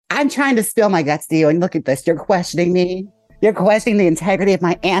I'm trying to spill my guts to you, and look at this. You're questioning me. You're questioning the integrity of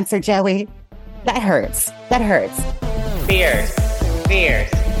my answer, Joey. That hurts. That hurts. Fierce,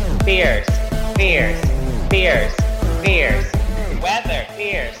 fierce, fierce, fierce, fierce, fierce. Weather,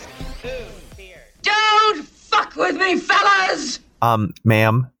 fierce. Food, fierce. Don't fuck with me, fellas!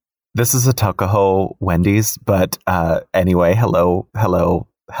 Ma'am, this is a Tuckahoe Wendy's, but anyway, hello. I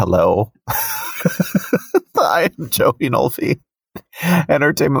am Joey Nolfi,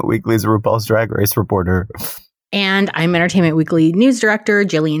 Entertainment Weekly's RuPaul's Drag Race reporter. And I'm Entertainment Weekly news director,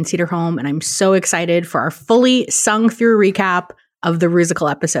 Jillian Cedarholm, and I'm so excited for our fully sung through recap of the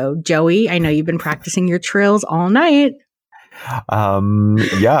Rusical episode. Joey, I know you've been practicing your trills all night.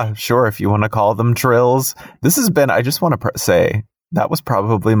 Yeah, sure, if you want to call them trills. This has been, I just want to say, that was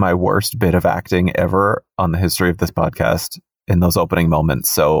probably my worst bit of acting ever on the history of this podcast in those opening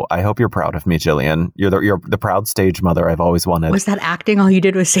moments. So I hope you're proud of me, Jillian. You're the proud stage mother I've always wanted. Was that acting? All you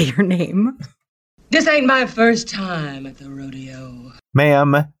did was say your name? This ain't my first time at the rodeo.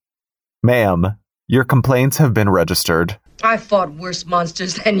 Ma'am, your complaints have been registered. I fought worse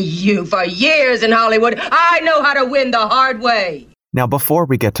monsters than you for years in Hollywood. I know how to win the hard way. Now, before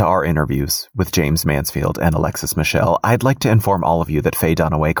we get to our interviews with Jaymes Mansfield and Alexis Michelle, I'd like to inform all of you that Faye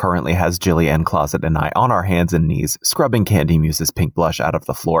Dunaway currently has Heidi N Closet and I on our hands and knees, scrubbing Kandy Muse's pink blush out of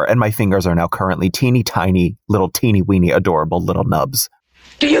the floor, and my fingers are now currently teeny tiny, little teeny weeny, adorable little nubs.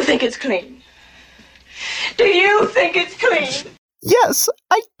 Do you think it's clean? Do you think it's clean? Yes,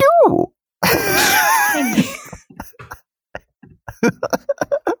 I do!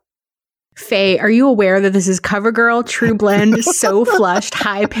 Faye, are you aware that this is CoverGirl True Blend So Flushed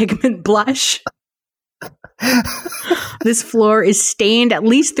High Pigment Blush? This floor is stained at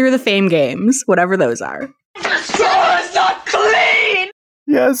least through the Fame Games, whatever those are. The floor is not clean!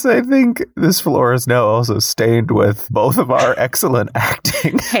 Yes, I think this floor is now also stained with both of our excellent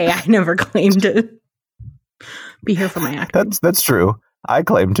acting. Hey, I never claimed to be here for my acting. That's true. I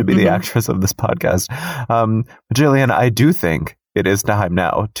claim to be the actress of this podcast. Jillian, I do think it is time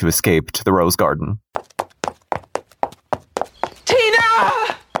now to escape to the Rose Garden. Tina!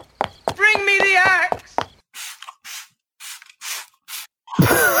 Bring me the axe!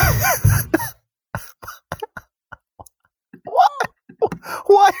 What?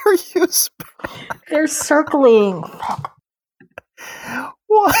 Why are you... They're circling. Why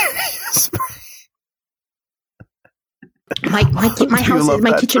are you spraying? My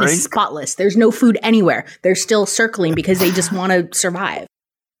kitchen is spotless. There's no food anywhere. They're still circling because they just want to survive.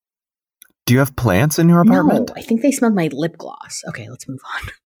 Do you have plants in your apartment? No, I think they smelled my lip gloss. Okay, let's move on.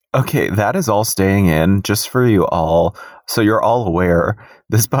 Okay, that is all staying in just for you all. So you're all aware,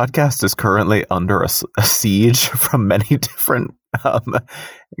 this podcast is currently under a siege from many different,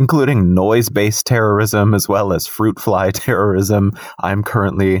 including noise-based terrorism as well as fruit fly terrorism. I'm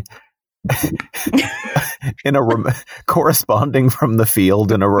currently in corresponding from the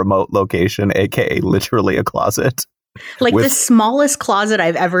field in a remote location, aka literally a closet. Like the smallest closet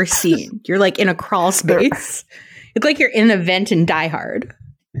I've ever seen. You're like in a crawl space. You look like you're in an event in Die Hard.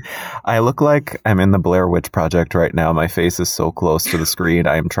 I look like I'm in the Blair Witch Project right now. My face is so close to the screen.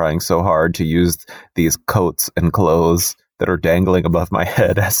 I am trying so hard to use these coats and clothes that are dangling above my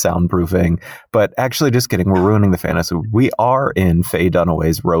head as soundproofing. But actually, just kidding. We're ruining the fantasy. We are in Faye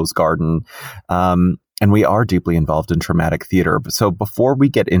Dunaway's Rose Garden. And we are deeply involved in traumatic theater. So before we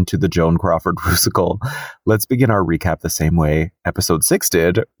get into the Joan Crawford Rusical, let's begin our recap the same way episode 6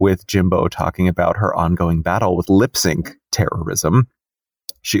 did, with Jimbo talking about her ongoing battle with lip sync terrorism.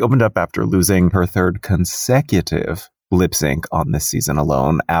 She opened up after losing her third consecutive lip sync on this season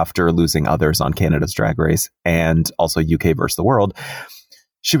alone, after losing others on Canada's Drag Race and also UK vs. the World.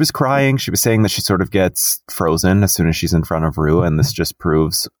 She was crying. She was saying that she sort of gets frozen as soon as she's in front of Ru, and this just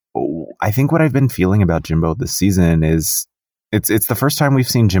proves... I think what I've been feeling about Jimbo this season is it's the first time we've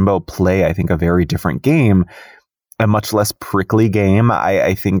seen Jimbo play, I think, a very different game, a much less prickly game,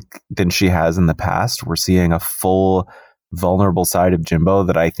 I think, than she has in the past. We're seeing a full vulnerable side of Jimbo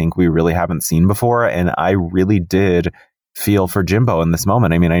that I think we really haven't seen before. And I really did feel for Jimbo in this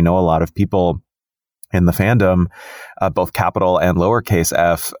moment. I mean, I know a lot of people in the fandom, both capital and lowercase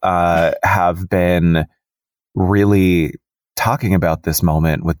f, have been really talking about this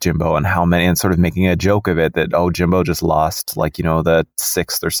moment with Jimbo and how many, and sort of making a joke of it that, oh, Jimbo just lost like, you know, the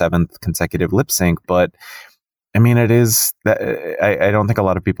 6th or 7th consecutive lip sync. But I mean, it is that I don't think a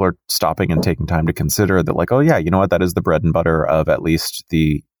lot of people are stopping and taking time to consider that, like, oh yeah, you know what, that is the bread and butter of at least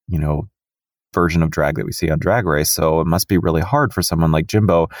the, you know, version of drag that we see on Drag Race. So it must be really hard for someone like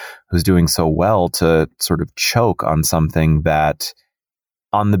Jimbo, who's doing so well, to sort of choke on something that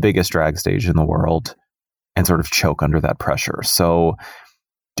on the biggest drag stage in the world and sort of choke under that pressure. So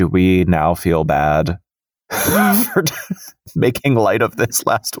do we now feel bad for making light of this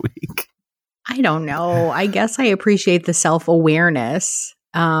last week? I don't know. I guess I appreciate the self-awareness.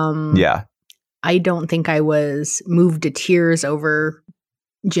 Yeah. I don't think I was moved to tears over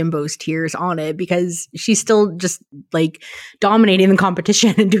Jimbo's tears on it because she's still just like dominating the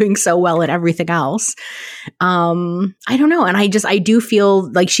competition and doing so well at everything else. I don't know. And I do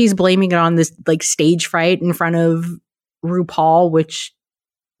feel like she's blaming it on this like stage fright in front of RuPaul, which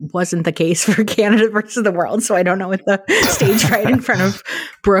wasn't the case for Canada versus the world. So I don't know what the stage fright in front of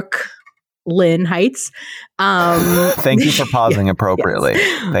Brooke Lynn Heights. Thank you for pausing appropriately.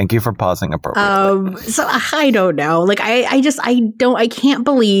 Yes. Thank you for pausing appropriately. So I don't know. Like I can't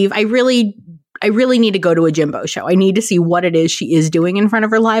believe I really need to go to a Jimbo show. I need to see what it is she is doing in front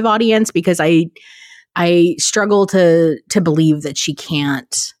of her live audience because I struggle to believe that she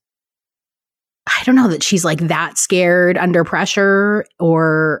can't. I don't know that she's like that scared under pressure,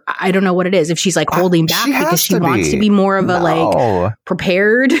 or I don't know what it is. If she's like holding back because she wants to be more of a like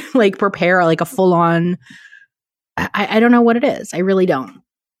prepared, like prepare like a full on. I don't know what it is. I really don't.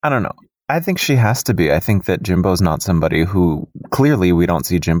 I don't know. I think she has to be. I think that Jimbo's not somebody who clearly we don't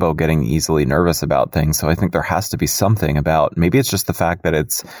see Jimbo getting easily nervous about things. So I think there has to be something about maybe it's just the fact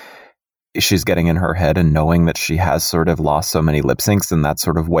that she's getting in her head and knowing that she has sort of lost so many lip syncs and that's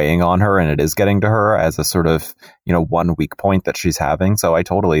sort of weighing on her and it is getting to her as a sort of, one weak point that she's having. So I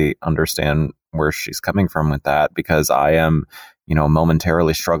totally understand where she's coming from with that because I am,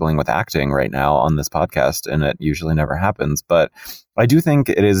 momentarily struggling with acting right now on this podcast and it usually never happens. But I do think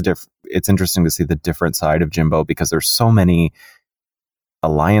it is it's interesting to see the different side of Jimbo because there's so many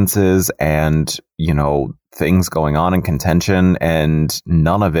alliances and, things going on in contention, and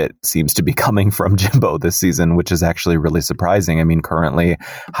none of it seems to be coming from Jimbo this season, which is actually really surprising. I mean, currently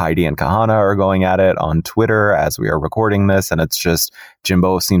Heidi and Kahana are going at it on Twitter as we are recording this, and it's just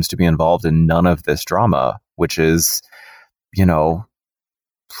Jimbo seems to be involved in none of this drama, which is,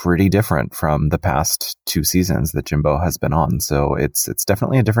 pretty different from the past 2 seasons that Jimbo has been on. So it's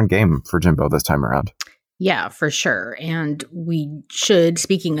definitely a different game for Jimbo this time around. Yeah, for sure. And we should,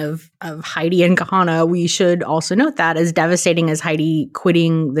 speaking of Heidi and Kahana, we should also note that as devastating as Heidi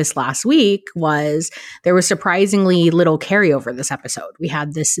quitting this last week was, there was surprisingly little carryover this episode. We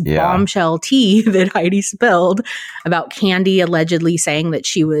had this bombshell tea that Heidi spilled about Kandy allegedly saying that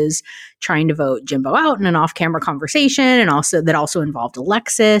she was trying to vote Jimbo out in an off-camera conversation, and that also involved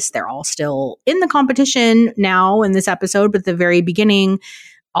Alexis. They're all still in the competition now in this episode, but at the very beginning,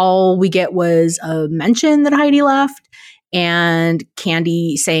 all we get was a mention that Heidi left and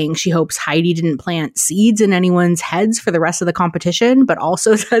Kandy saying she hopes Heidi didn't plant seeds in anyone's heads for the rest of the competition, but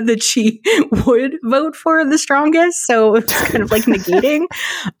also said that she would vote for the strongest. So it's kind of like negating.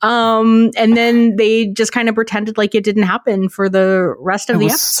 And then they just kind of pretended like it didn't happen for the rest of the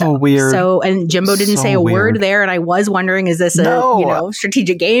episode. So weird. And Jimbo didn't say a word there. And I was wondering, is this a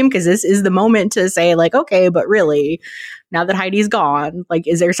strategic game? Because this is the moment to say like, okay, but really, now that Heidi's gone, like,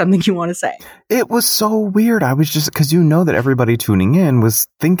 is there something you want to say? It was so weird. I was just, because that everybody tuning in was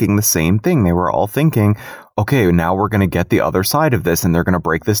thinking the same thing. They were all thinking, okay, now we're going to get the other side of this and they're going to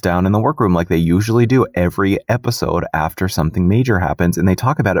break this down in the workroom like they usually do every episode after something major happens. And they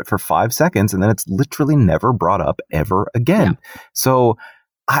talk about it for 5 seconds and then it's literally never brought up ever again. Yeah. So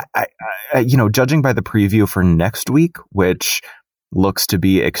I judging by the preview for next week, which looks to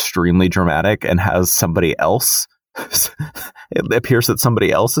be extremely dramatic and has somebody else, it appears that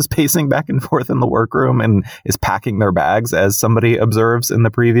somebody else is pacing back and forth in the workroom and is packing their bags, as somebody observes in the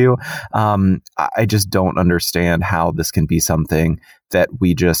preview. I just don't understand how this can be something that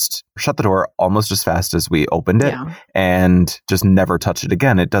we just shut the door almost as fast as we opened it and just never touch it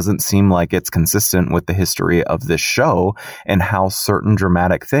again. It doesn't seem like it's consistent with the history of this show and how certain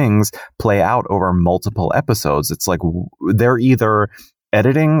dramatic things play out over multiple episodes. It's like they're either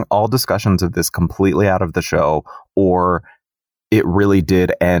editing all discussions of this completely out of the show, or it really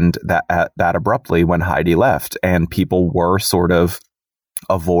did end that abruptly when Heidi left and people were sort of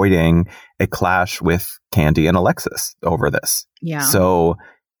avoiding a clash with Kandy and Alexis over this. Yeah. So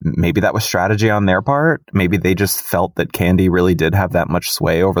maybe that was strategy on their part. Maybe they just felt that Kandy really did have that much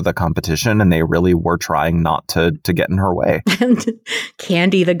sway over the competition and they really were trying not to get in her way. And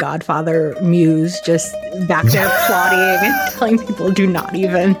Kandy, the Godfather Muse, just back there plotting and telling people do not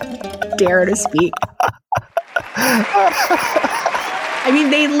even dare to speak. I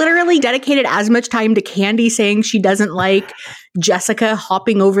mean, they literally dedicated as much time to Kandy saying she doesn't like Jessica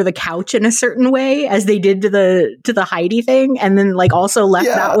hopping over the couch in a certain way as they did to the Heidi thing, and then like also left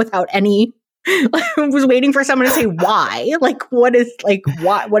that without any. Was waiting for someone to say why. Like, what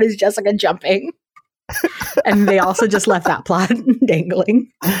is Jessica jumping? And they also just left that plot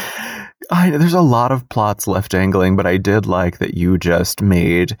dangling. There's a lot of plots left dangling, but I did like that you just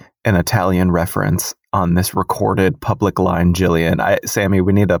made an Italian reference on this recorded public line, Jillian. Sammy,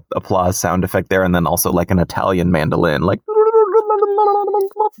 we need a applause sound effect there, and then also like an Italian mandolin, like.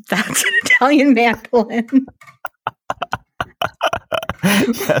 That's an Italian mandolin.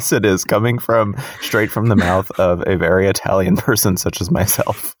 Yes, it is, coming straight from the mouth of a very Italian person such as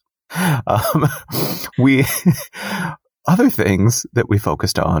myself. Other things that we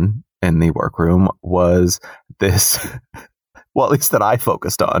focused on in the workroom was this, well, at least that I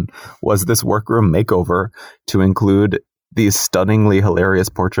focused on, was this workroom makeover to include these stunningly hilarious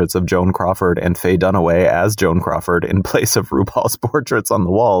portraits of Joan Crawford and Faye Dunaway as Joan Crawford in place of RuPaul's portraits on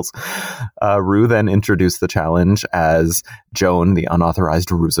the walls. Ru then introduced the challenge as Joan, the Unauthorized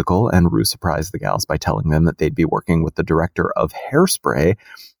Rusical, and Ru surprised the gals by telling them that they'd be working with the director of Hairspray.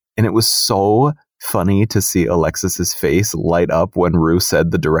 And it was so funny to see Alexis's face light up when Ru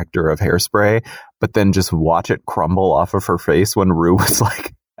said the director of Hairspray, but then just watch it crumble off of her face when Ru was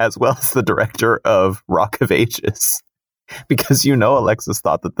like, as well as the director of Rock of Ages. Because Alexis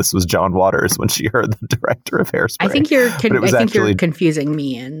thought that this was John Waters when she heard the director of Hairspray. I think you're confusing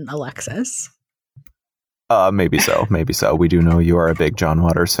me and Alexis. Maybe so. We do know you are a big John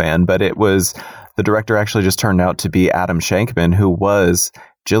Waters fan, but the director actually just turned out to be Adam Shankman, who was,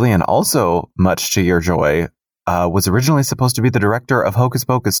 Jillian, also much to your joy, was originally supposed to be the director of Hocus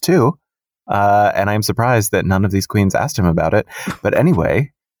Pocus 2. And I'm surprised that none of these queens asked him about it. But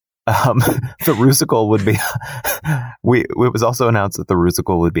anyway, the Rusical would be, it was also announced that the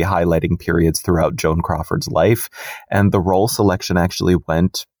Rusical would be highlighting periods throughout Joan Crawford's life. And the role selection actually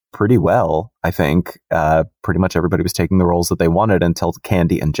went pretty well, I think. Pretty much everybody was taking the roles that they wanted until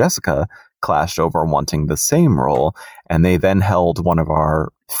Kandy and Jessica clashed over wanting the same role. And they then held one of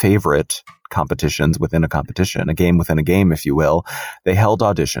our favorite competitions within a competition, a game within a game, if you will. They held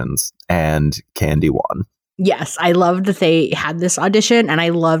auditions and Kandy won. Yes, I loved that they had this audition, and I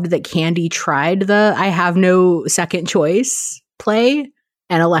loved that Kandy tried the I have no second choice play,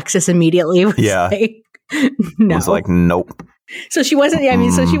 and Alexis immediately was like, no. Was like, nope. So she wasn't,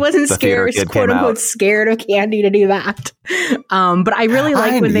 she wasn't scared, quote unquote, scared of Kandy to do that. But I really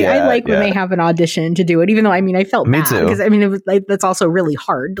like when they have an audition to do it, even though, I felt bad because it was like, that's also really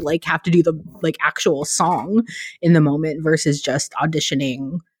hard to like have to do the like actual song in the moment versus just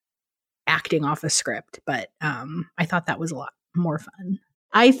auditioning, acting off a script. But I thought that was a lot more fun.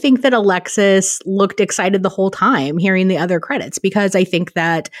 I think that Alexis looked excited the whole time hearing the other credits, because I think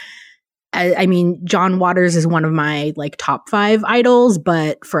that John Waters is one of my like top 5 idols,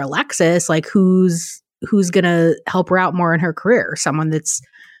 but for Alexis, like who's going to help her out more in her career? Someone that's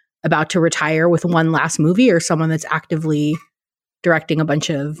about to retire with one last movie, or someone that's actively directing a bunch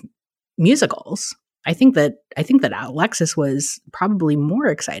of musicals? I think that Alexis was probably more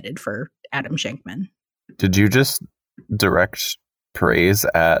excited for Adam Shankman. Did you just direct praise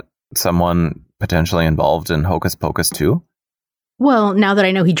at someone potentially involved in Hocus Pocus 2? Well, now that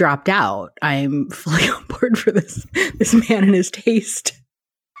I know he dropped out, I'm fully on board for this man and his taste.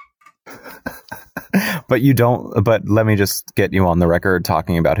 But let me just get you on the record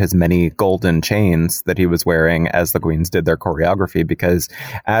talking about his many golden chains that he was wearing as the queens did their choreography, because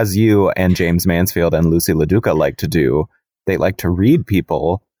as you and Jaymes Mansfield and Lucy LaDuca like to do, they like to read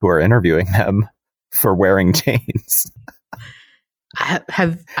people who are interviewing them for wearing chains.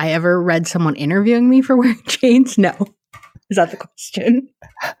 Have I ever read someone interviewing me for wearing chains? No. Is that the question?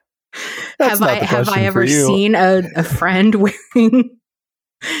 Have I ever seen a friend wearing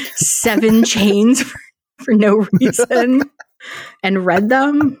 7 chains for no reason and read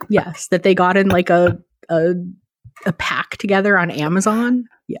them? Yes, that they got in like a pack together on Amazon.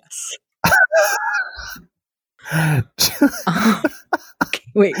 Yes. Okay,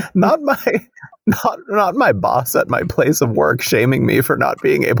 wait, not my boss at my place of work shaming me for not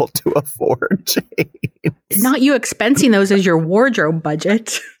being able to afford chains. Not you expensing those as your wardrobe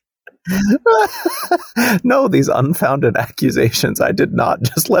budget. No, these unfounded accusations. I did not.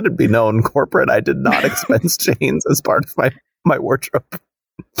 Just let it be known, corporate, I did not expense chains as part of my wardrobe.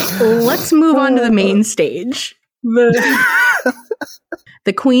 Let's move on to the main stage.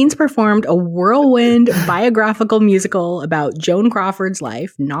 The queens performed a whirlwind biographical musical about Joan Crawford's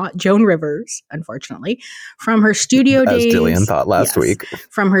life, not Joan Rivers, unfortunately, from her studio days. As Jillian thought last week.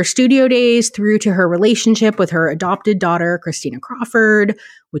 From her studio days through to her relationship with her adopted daughter, Christina Crawford,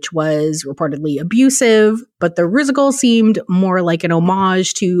 which was reportedly abusive. But the Rusical seemed more like an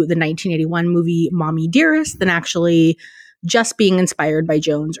homage to the 1981 movie Mommy Dearest than actually just being inspired by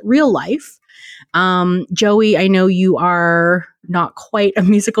Joan's real life. Joey, I know you are not quite a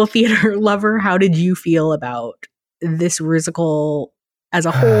musical theater lover. How did you feel about this Rusical as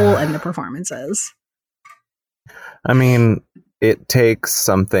a whole and the performances? I mean, it takes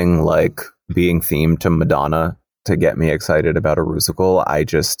something like being themed to Madonna to get me excited about a Rusical.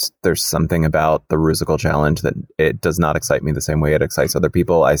 There's something about the Rusical challenge that it does not excite me the same way it excites other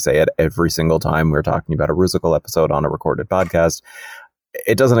people. I say it every single time we're talking about a Rusical episode on a recorded podcast.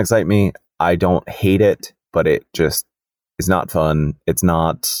 It doesn't excite me. I don't hate it, but it just is not fun. It's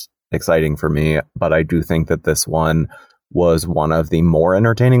not exciting for me, but I do think that this one was one of the more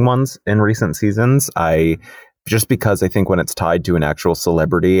entertaining ones in recent seasons. Just because I think when it's tied to an actual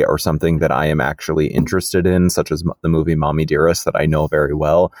celebrity or something that I am actually interested in, such as the movie Mommy Dearest that I know very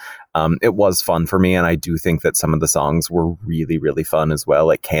well, it was fun for me. And I do think that some of the songs were really, really fun as well.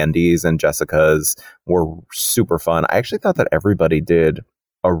 Like Kandy's and Jessica's were super fun. I actually thought that everybody did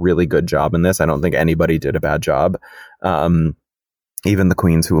a really good job in this. I don't think anybody did a bad job. Even the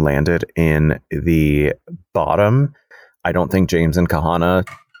queens who landed in the bottom, I don't think Jaymes and Kahana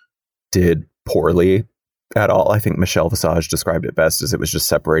did poorly at all. I think Michelle Visage described it best as it was just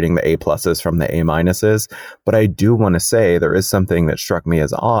separating the A pluses from the A minuses. But I do want to say there is something that struck me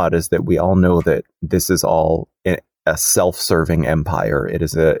as odd, is that we all know that this is all a self-serving empire.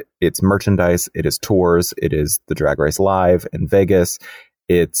 It's merchandise, it is tours, it is the Drag Race Live in Vegas,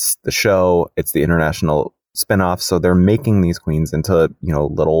 it's the show, it's the international spinoff. So they're making these queens into,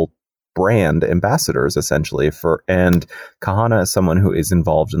 little brand ambassadors essentially and Kahana is someone who is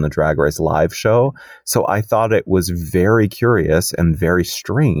involved in the Drag Race Live show. So I thought it was very curious and very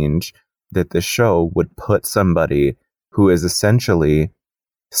strange that the show would put somebody who is essentially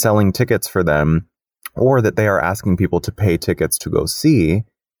selling tickets for them, or that they are asking people to pay tickets to go see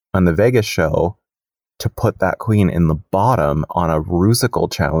on the Vegas show, to put that queen in the bottom on a Rusical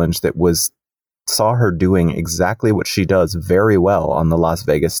challenge that saw her doing exactly what she does very well on the Las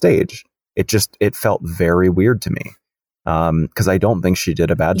Vegas stage. It felt very weird to me, because I don't think she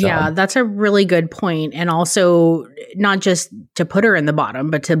did a bad job. Yeah, that's a really good point. And also not just to put her in the bottom,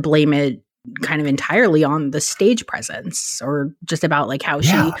 but to blame it kind of entirely on the stage presence, or just about like how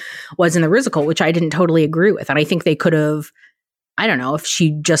she was in the Rusical, which I didn't totally agree with. And I think they could have, I don't know, if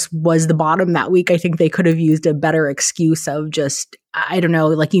she just was the bottom that week, I think they could have used a better excuse of just, I don't know,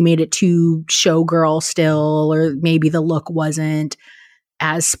 like you made it too showgirl still, or maybe the look wasn't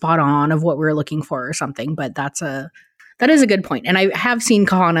as spot on of what we were looking for or something. But that is a good point. And I have seen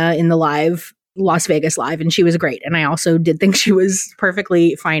Kahana in the Las Vegas Live, and she was great. And I also did think she was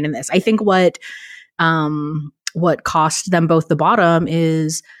perfectly fine in this. I think what cost them both the bottom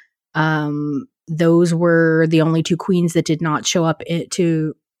is those were the only two queens that did not show up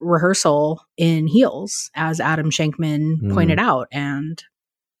to rehearsal in heels, as Adam Shankman pointed out, and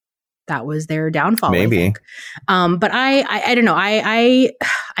that was their downfall. Maybe, but I don't know. I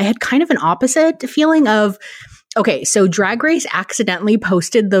had kind of an opposite feeling of. Okay, so Drag Race accidentally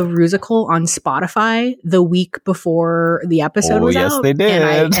posted the Rusical on Spotify the week before the episode was out. Yes, they did.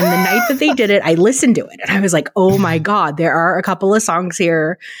 And the night that they did it, I listened to it. And I was like, oh my God, there are a couple of songs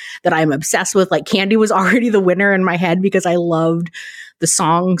here that I'm obsessed with. Like Kandy was already the winner in my head because I loved the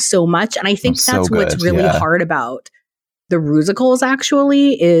song so much. And I think that's what's really hard about the Rusicals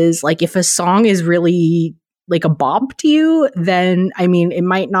actually, is like if a song is really like a bop to you, then I mean, it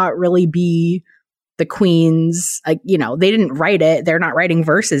might not really be the queens, like, they didn't write it. They're not writing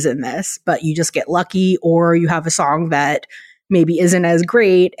verses in this, but you just get lucky, or you have a song that maybe isn't as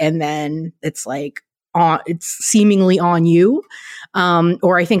great, and then it's like it's seemingly on you.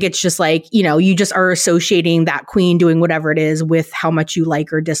 Or I think it's just like, you just are associating that queen doing whatever it is with how much you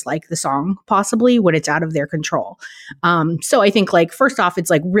like or dislike the song, possibly when it's out of their control. So I think, like, first off,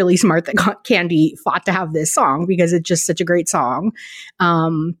 it's like really smart that Kandy fought to have this song because it's just such a great song.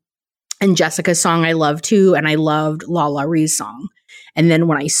 And Jessica's song I love too, and I loved Lala Ree's song. And then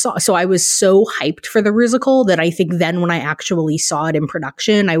when I was so hyped for the Rusical that I think then when I actually saw it in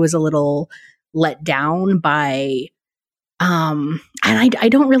production, I was a little let down by, and I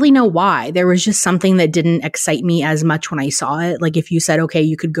don't really know why. There was just something that didn't excite me as much when I saw it. Like if you said, okay,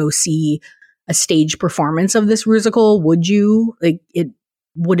 you could go see a stage performance of this Rusical, would you? Like it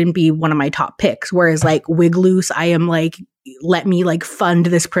wouldn't be one of my top picks. Whereas like Wig Loose, I am like, let me like fund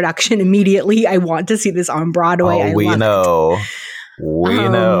this production immediately. I want to see this on Broadway. We know.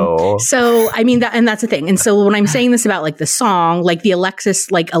 So, I mean, that's the thing. And so when I'm saying this about like the song, like Alexis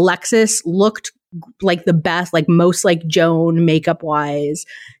looked like the best, like most like Joan makeup wise.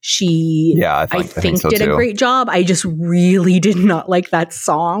 I think did a great job. I just really did not like that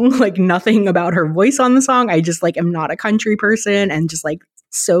song. Like nothing about her voice on the song. I just like am not a country person, and just like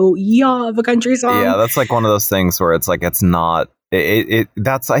so of a country song. Yeah, that's like one of those things where it's like, it's not,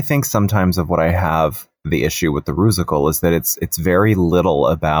 that's, I think, sometimes of what I have the issue with the Rusical is that it's very little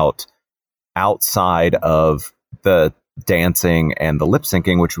about outside of the dancing and the lip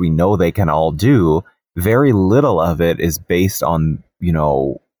syncing, which we know they can all do. Very little of it is based on,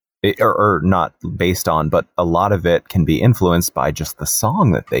 or not based on, but a lot of it can be influenced by just the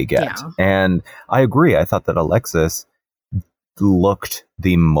song that they get. Yeah. And I agree. I thought that Alexis looked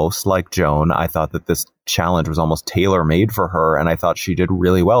the most like Joan. I thought that this challenge was almost tailor-made for her, and I thought she did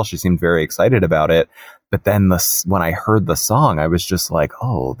really well. She seemed very excited about it. But then when I heard the song, I was just like,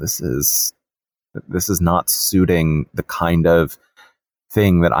 oh, this is not suiting the kind of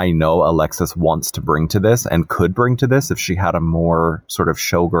thing that I know Alexis wants to bring to this and could bring to this if she had a more sort of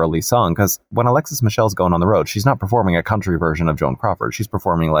showgirly song. Because when Alexis Michelle's going on the road, she's not performing a country version of Joan Crawford. She's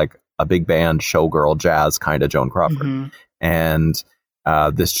performing like a big band, showgirl, jazz kind of Joan Crawford. Mm-hmm. And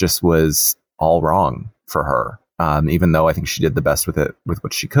this just was all wrong for her, even though I think she did the best with it, with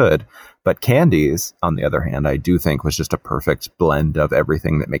what she could. But Kandy's, on the other hand, I do think was just a perfect blend of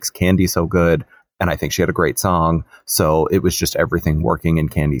everything that makes Kandy so good. And I think she had a great song. So it was just everything working in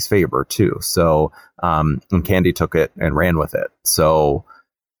Kandy's favor, too. So and Kandy took it and ran with it. So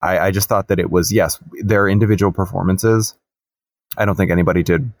I just thought that it was, yes, their individual performances. I don't think anybody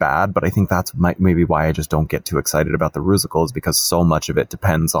did bad, but I think that's maybe why I just don't get too excited about the Rusicals, because so much of it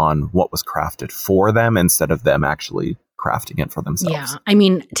depends on what was crafted for them instead of them actually crafting it for themselves. Yeah. I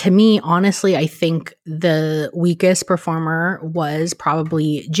mean, to me, honestly, I think the weakest performer was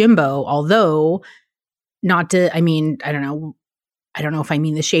probably Jimbo, although I don't know if I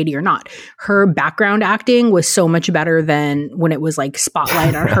mean this shady or not. Her background acting was so much better than when it was like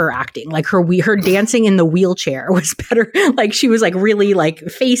spotlight on her acting. Like her dancing in the wheelchair was better. Like she was like really like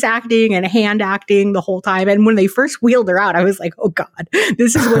face acting and hand acting the whole time. And when they first wheeled her out, I was like, oh God,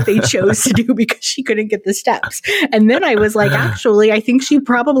 this is what they chose to do because she couldn't get the steps. And then I was like, actually, I think she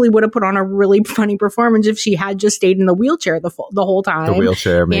probably would have put on a really funny performance if she had just stayed in the wheelchair the whole time. The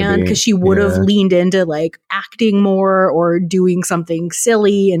wheelchair, maybe. And because she would have leaned into like acting more or doing something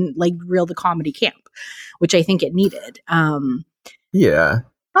silly and like reel the comedy camp, which I think it needed. Yeah,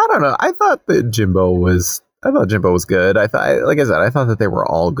 I don't know. I thought Jimbo was good. I thought, like I said, I thought that they were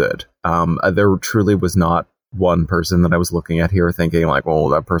all good. There truly was not one person that I was looking at here thinking like, oh,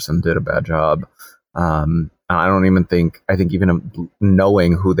 that person did a bad job. I don't even think, I think even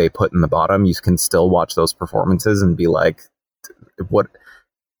knowing who they put in the bottom, you can still watch those performances and be like, what,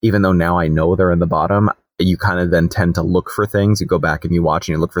 even though now I know they're in the bottom, you kind of then tend to look for things. You go back and you watch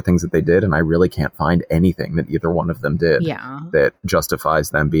and you look for things that they did. And I really can't find anything that either one of them did that justifies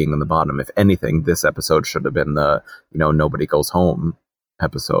them being in the bottom. If anything, this episode should have been the, nobody goes home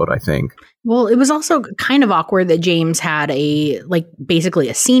episode, I think. Well, it was also kind of awkward that Jaymes had basically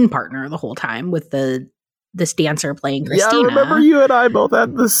a scene partner the whole time with this dancer playing Christina. Yeah, I remember you and I both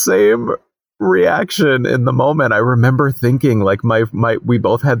had the same reaction in the moment. I remember thinking like we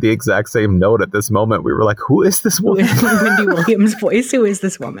both had the exact same note at this moment. We were like, who is this woman? Wendy Williams' voice. Who is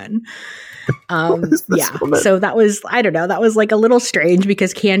this woman? Woman? So that was, I don't know, that was like a little strange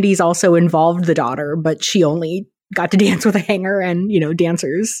because Kandy's also involved the daughter, but she only got to dance with a hanger and,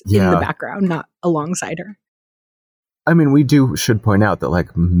 dancers in the background, not alongside her. I mean, should point out that like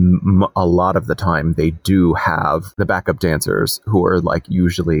a lot of the time they do have the backup dancers who are like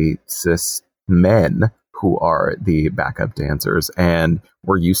usually cis men who are the backup dancers, and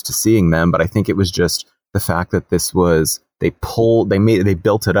we're used to seeing them. But I think it was just the fact that this was, they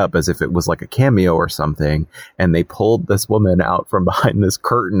built it up as if it was like a cameo or something, and they pulled this woman out from behind this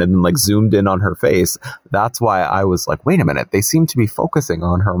curtain and then like zoomed in on her face. That's why I was like, wait a minute, they seem to be focusing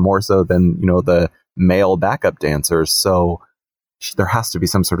on her more so than, the male backup dancers. So there has to be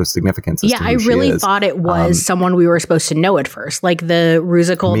some sort of significance. Yeah, I really thought it was someone we were supposed to know at first, like the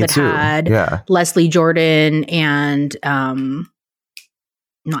Rusical that had Leslie Jordan and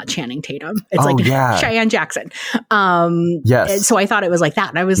not Channing Tatum. It's Cheyenne Jackson. Yes. And so I thought it was like that.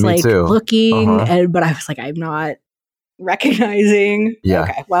 And I was looking, but I was like, I'm not recognizing. Yeah.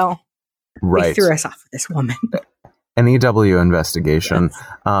 Okay, well, they threw us off with this woman. An EW investigation.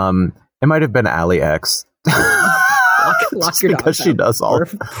 Yes. It might have been Allie X. Lock your because she does all of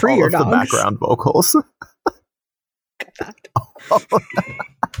the background vocals.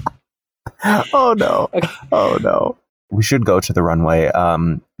 Oh no. Okay. Oh no. We should go to the runway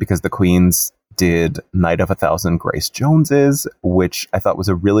because the queens did Night of 1,000 Grace Joneses, which I thought was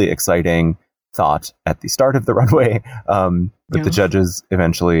a really exciting thought at the start of the runway. But the judges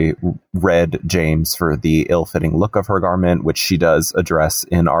eventually read Jaymes for the ill-fitting look of her garment, which she does address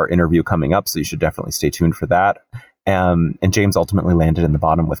in our interview coming up. So you should definitely stay tuned for that. And Jaymes ultimately landed in the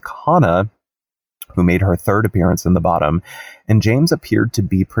bottom with Kahana, who made her third appearance in the bottom. And Jaymes appeared to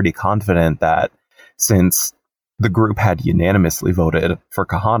be pretty confident that since the group had unanimously voted for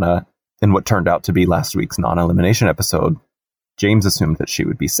Kahana in what turned out to be last week's non-elimination episode, Jaymes assumed that she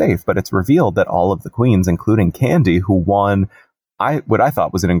would be safe. But it's revealed that all of the queens, including Kandy, who won what I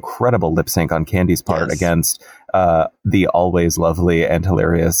thought was an incredible lip sync on Kandy's part against the always lovely and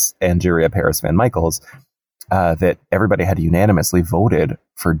hilarious Angeria Paris Van Michaels, that everybody had unanimously voted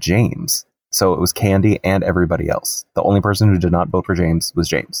for Jaymes. So it was Kandy and everybody else. The only person who did not vote for Jaymes was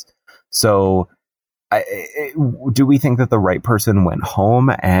Jaymes. So do we think that the right person went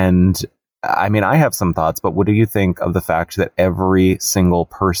home? And I mean, I have some thoughts, but what do you think of the fact that every single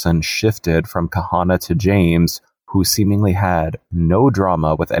person shifted from Kahana to Jaymes, who seemingly had no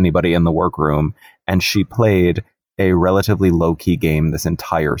drama with anybody in the workroom, and she played a relatively low-key game this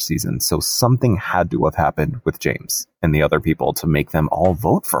entire season? So something had to have happened with Jaymes and the other people to make them all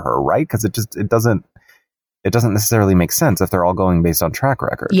vote for her, right? Because it doesn't necessarily make sense if they're all going based on track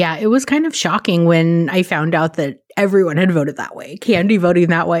record. Yeah, it was kind of shocking when I found out that everyone had voted that way. Kandy voting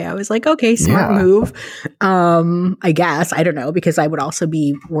that way. I was like, okay, smart move. I guess. I don't know, because I would also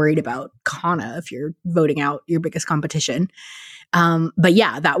be worried about Kahana if you're voting out your biggest competition. But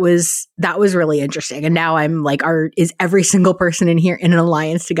yeah, that was really interesting. And now I'm like, is every single person in here in an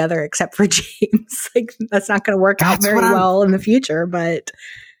alliance together except for Jaymes? Like, that's not going to work out very well in the future, but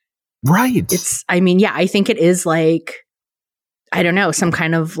right. I think it is like, I don't know, some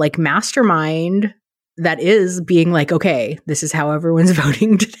kind of like mastermind that is being like, okay, this is how everyone's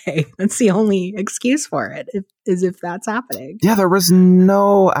voting today. That's the only excuse for it, if that's happening. Yeah, there was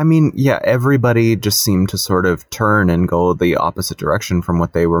everybody just seemed to sort of turn and go the opposite direction from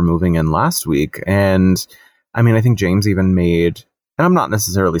what they were moving in last week. And I mean, I think Jaymes even made, and I'm not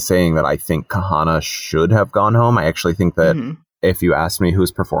necessarily saying that I think Kahana should have gone home. I actually think that if you asked me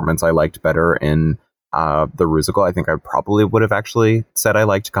whose performance I liked better in the Rusical, I think I probably would have actually said I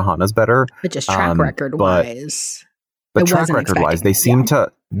liked Kahana's better. But just track record wise. But track record wise, they seem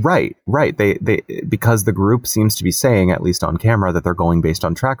to, right. They because the group seems to be saying, at least on camera, that they're going based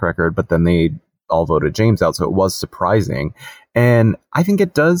on track record, but then they all voted Jaymes out. So it was surprising. And I think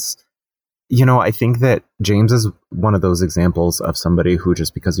it does, I think that Jaymes is one of those examples of somebody who,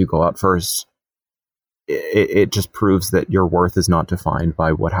 just because you go out first, it just proves that your worth is not defined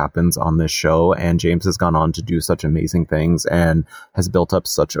by what happens on this show. And Jaymes has gone on to do such amazing things and has built up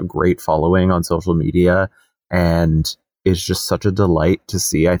such a great following on social media, and is just such a delight to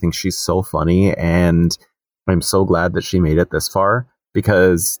see. I think she's so funny, and I'm so glad that she made it this far,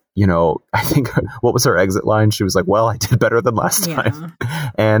 because, I think, what was her exit line? She was like, well, I did better than last time.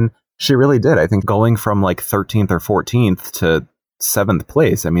 And she really did. I think going from like 13th or 14th to 7th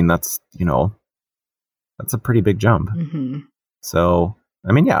place, I mean, that's a pretty big jump. So,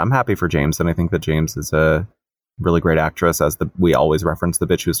 I mean, I'm happy for Jaymes, and I think that Jaymes is a really great actress, as we always reference the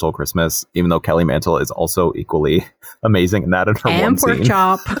bitch who stole Christmas, even though Kelly Mantle is also equally amazing in that in her one scene. Pork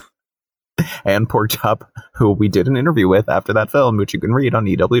Chop. And Pork Chop, who we did an interview with after that film, which you can read on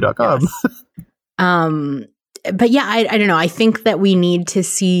EW.com. Yes. But yeah, I don't know. I think that we need to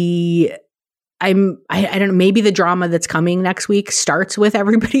see, I don't know, maybe the drama that's coming next week starts with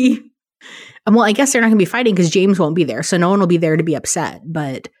everybody. Well, I guess they're not going to be fighting because Jaymes won't be there, so no one will be there to be upset.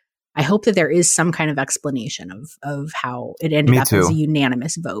 But I hope that there is some kind of explanation of how it ended up as a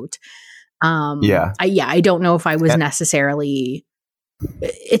unanimous vote. I don't know if I was necessarily.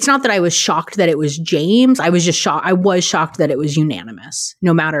 It's not that I was shocked that it was Jaymes. I was just shocked. I was shocked that it was unanimous.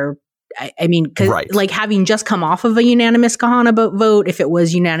 No matter, I mean, because like having just come off of a unanimous Kahana vote, if it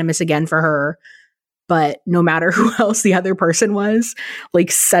was unanimous again for her. But no matter who else the other person was,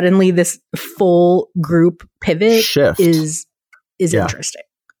 like suddenly this full group pivot shift is interesting.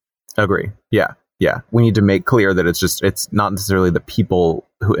 Agree. Yeah. We need to make clear that it's not necessarily the people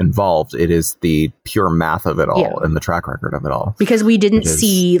who involved. It is the pure math of it all and the track record of it all. Because we didn't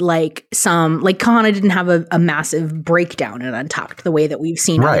see Kahana didn't have a massive breakdown in Untucked the way that we've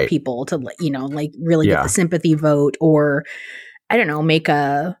seen other people to really get the sympathy vote, or I don't know,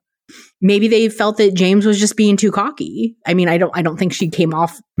 maybe they felt that Jaymes was just being too cocky. I mean, I don't think she came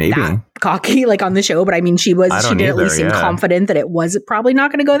off that cocky like on the show, but I mean, she did at least seem confident that it was probably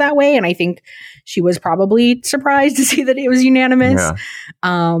not going to go that way. And I think she was probably surprised to see that it was unanimous. Yeah.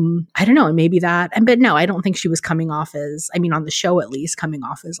 I don't know. And maybe that, but no, I don't think she was coming off as, I mean, on the show, at least coming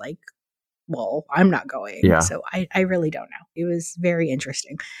off as like, well, I'm not going. Yeah. So I really don't know. It was very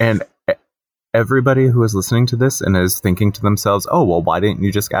interesting. And everybody who is listening to this and is thinking to themselves, oh, well, why didn't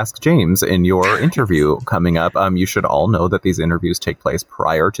you just ask Jaymes in your interview coming up? You should all know that these interviews take place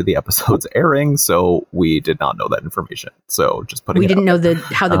prior to the episode's airing, so we did not know that information. So just putting we it didn't know there.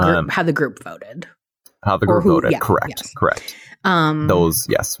 how the group voted. How the group voted. Yeah, correct. yes. Correct.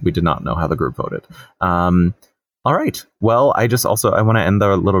 We did not know how the group voted. All right. Well, I want to end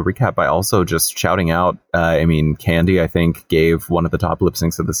the little recap by also just shouting out, Kandy, I think, gave one of the top lip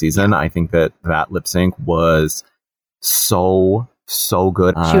syncs of the season. Yeah. I think that lip sync was so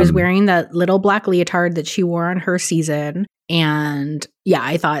good. She was wearing that little black leotard that she wore on her season. And yeah,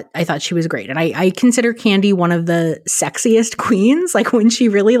 I thought she was great. And I consider Kandy one of the sexiest queens, like when she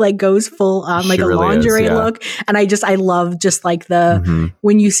really like goes full on like a really lingerie look. And I love just like the,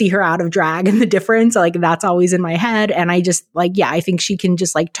 when you see her out of drag and the difference, like that's always in my head. And I just like, yeah, I think she can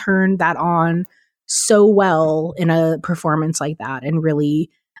just like turn that on so well in a performance like that. And really,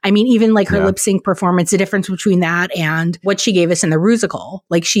 even like her lip sync performance, the difference between that and what she gave us in the Rusical,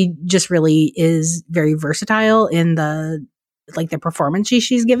 like she just really is very versatile in the performance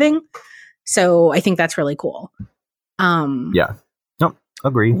she's giving. So I think that's really cool. Yeah. No,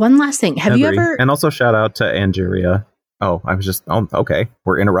 agree. One last thing. Have you ever... And also shout out to Angeria. Okay.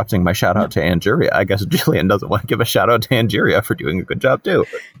 We're interrupting my shout out to Angeria. I guess Jillian doesn't want to give a shout out to Angeria for doing a good job too.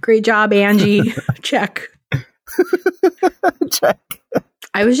 Great job, Angie. Check. Check.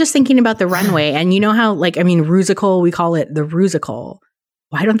 I was just thinking about the runway, and you know how, Rusical, we call it the Rusical.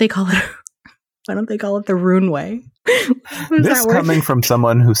 Why don't they call it the Runway? This coming from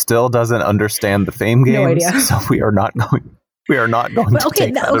someone who still doesn't understand the Fame games, no idea. So we are not going to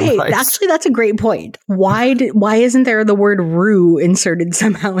take that advice. Actually, that's a great point. Why isn't there the word Ru inserted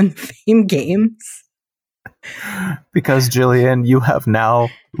somehow in the Fame games? Because Jillian, you have now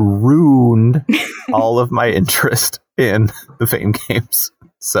ruined all of my interest in the Fame games.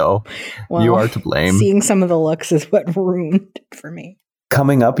 So you are to blame. Seeing some of the looks is what ruined it for me.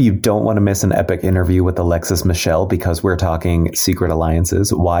 Coming up, you don't want to miss an epic interview with Alexis Michelle because we're talking secret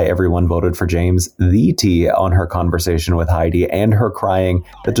alliances, why everyone voted for Jaymes, the tea on her conversation with Heidi, and her crying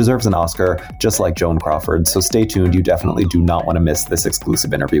that deserves an Oscar, just like Joan Crawford. So stay tuned. You definitely do not want to miss this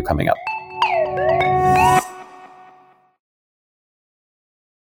exclusive interview coming up.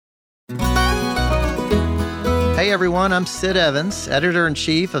 Hey everyone, I'm Sid Evans,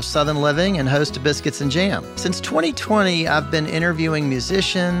 editor-in-chief of Southern Living and host of Biscuits and Jam. Since 2020, I've been interviewing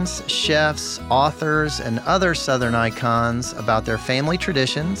musicians, chefs, authors, and other Southern icons about their family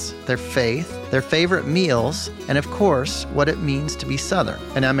traditions, their faith, their favorite meals, and of course, what it means to be Southern.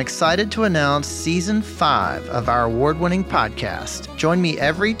 And I'm excited to announce Season 5 of our award-winning podcast. Join me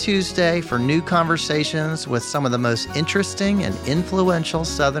every Tuesday for new conversations with some of the most interesting and influential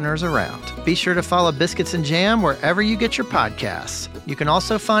Southerners around. Be sure to follow Biscuits and Jam wherever you get your podcasts. You can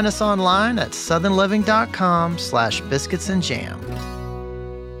also find us online at southernliving.com/biscuitsandjam.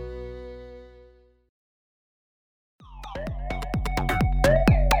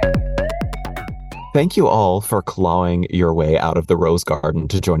 Thank you all for clawing your way out of the Rose Garden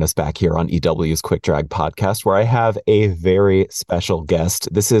to join us back here on EW's Quick Drag podcast, where I have a very special guest.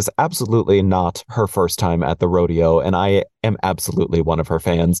 This is absolutely not her first time at the rodeo, and I am absolutely one of her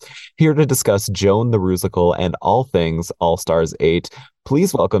fans. Here to discuss Joan the Rusical and all things All-Stars 8,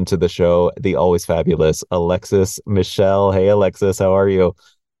 please welcome to the show the always fabulous Alexis Michelle. Hey, Alexis, how are you?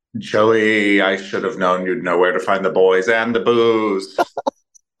 Joey, I should have known you'd know where to find the boys and the booze.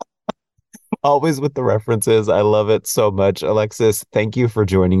 Always with the references. I love it so much. Alexis, thank you for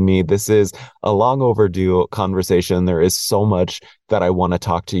joining me. This is a long overdue conversation. There is so much that I want to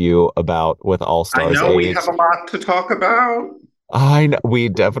talk to you about with All-Stars 8. I know we have a lot to talk about. I know, we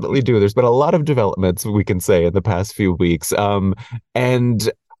definitely do. There's been a lot of developments, we can say, in the past few weeks.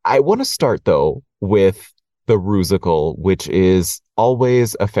 And I want to start, though, with the Rusical, which is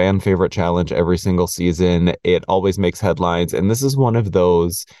always a fan favorite challenge every single season. It always makes headlines. And this is one of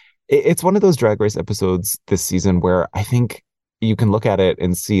those... It's one of those Drag Race episodes this season where I think you can look at it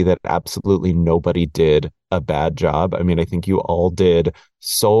and see that absolutely nobody did a bad job. I mean, I think you all did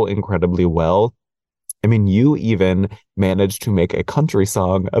so incredibly well. I mean, you even managed to make a country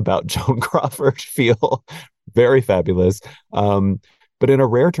song about Joan Crawford feel very fabulous. But in a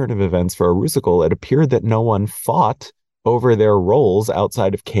rare turn of events for a Rusical, it appeared that no one fought over their roles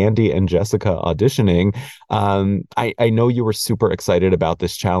outside of Kandy and Jessica auditioning. I know you were super excited about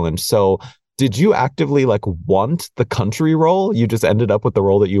this challenge. So did you actively want the country role? You just ended up with the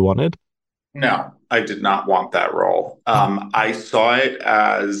role that you wanted? No, I did not want that role. I saw it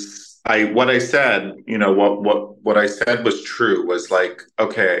as what I said, what I said was true, was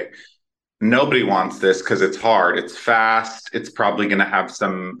okay, nobody wants this because it's hard, it's fast, it's probably going to have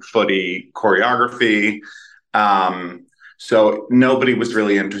some footy choreography. So nobody was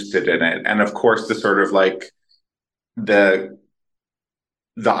really interested in it. And of course, the sort of like the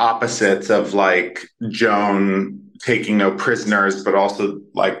opposites of like Joan taking no prisoners, but also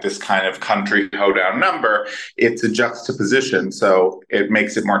like this kind of country hoedown number, it's a juxtaposition. So it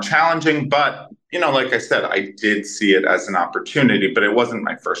makes it more challenging. But, you know, like I said, I did see it as an opportunity, but it wasn't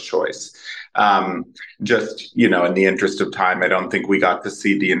my first choice. Just, you know, in the interest of time, I don't think we got to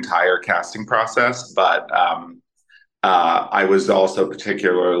see the entire casting process, but I was also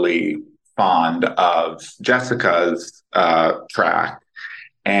particularly fond of Jessica's track,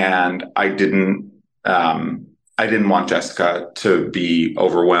 and I didn't want Jessica to be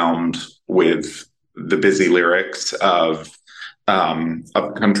overwhelmed with the busy lyrics of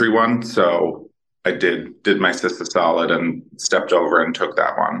the country one. So I did my sister solid and stepped over and took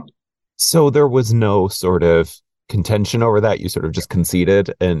that one. So there was no sort of contention over that. You sort of just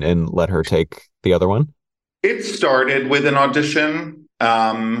conceded and let her take the other one. It started with an audition.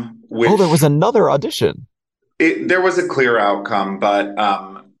 Which there was another audition. There was a clear outcome, but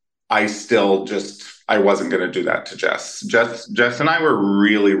I wasn't going to do that to Jess. Jess and I were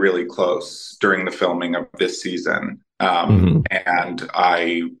really, really close during the filming of this season. And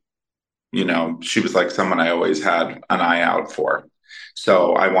you know, she was like someone I always had an eye out for.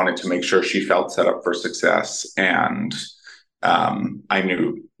 So I wanted to make sure she felt set up for success. And I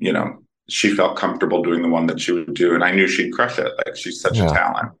knew, you know, she felt comfortable doing the one that she would do. And I knew she'd crush it. Like, she's such a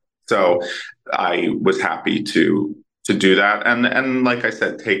talent. So I was happy to do that. And like I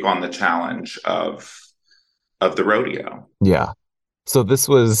said, take on the challenge of the rodeo. Yeah. So this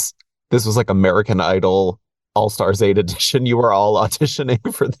was like American Idol All-Stars 8 edition. You were all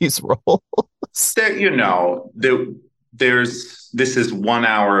auditioning for these roles. You know, this is 1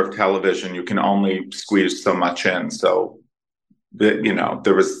 hour of television. You can only squeeze so much in. So, you know,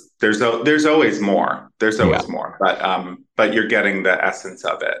 there's always more. There's always more. But you're getting the essence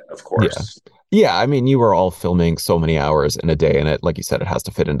of it, of course. Yeah, I mean, you were all filming so many hours in a day, and it, like you said, it has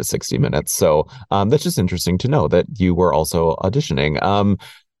to fit into 60 minutes. So that's just interesting to know that you were also auditioning.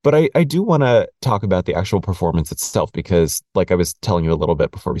 But I do want to talk about the actual performance itself, because like I was telling you a little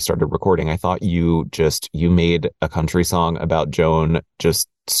bit before we started recording, I thought you made a country song about Joan just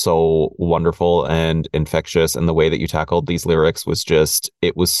so wonderful and infectious. And the way that you tackled these lyrics was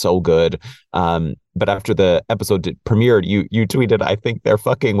it was so good. But after the episode premiered, you tweeted, "I think they're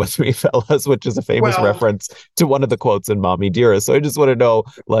fucking with me, fellas," which is a famous reference to one of the quotes in Mommy Dearest. So I just want to know,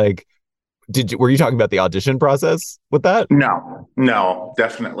 like, were you talking about the audition process with that? No,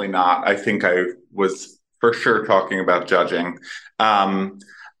 definitely not. I think I was for sure talking about judging. First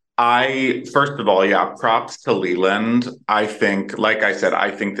of all, props to Leland. I think, like I said,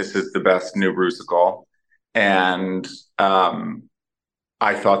 I think this is the best new Rusical. And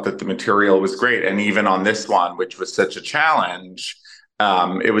I thought that the material was great. And even on this one, which was such a challenge,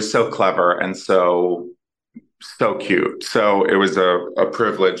 it was so clever and so cute. So it was a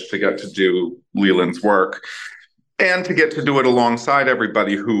privilege to get to do Leland's work and to get to do it alongside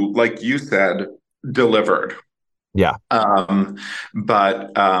everybody who, like you said, delivered. Yeah. I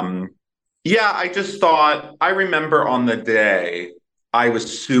just thought, I remember on the day, I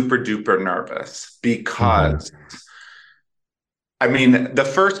was super duper nervous because, I mean, the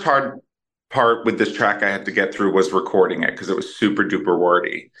first hard part with this track I had to get through was recording it because it was super duper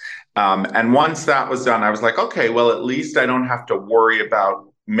wordy. And once that was done, I was like, okay, well, at least I don't have to worry about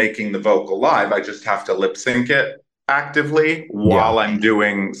making the vocal live. I just have to lip sync it actively while I'm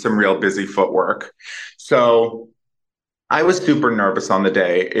doing some real busy footwork. So I was super nervous on the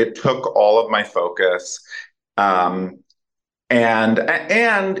day. It took all of my focus. And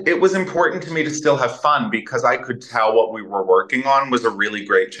it was important to me to still have fun because I could tell what we were working on was a really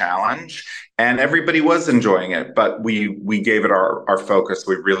great challenge and everybody was enjoying it, but we gave it our focus.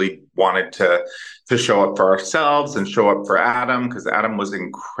 We really wanted to show up for ourselves and show up for Adam because Adam was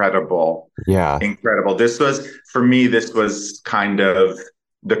incredible. Yeah. Incredible. For me, this was kind of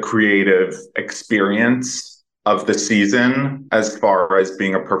the creative experience of the season as far as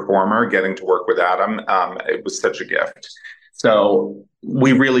being a performer, getting to work with Adam. It was such a gift. So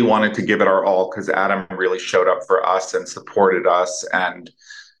we really wanted to give it our all because Adam really showed up for us and supported us and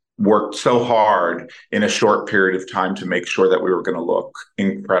worked so hard in a short period of time to make sure that we were going to look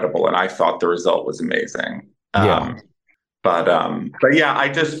incredible. And I thought the result was amazing. But I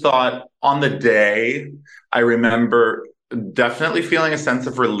just thought on the day, I remember definitely feeling a sense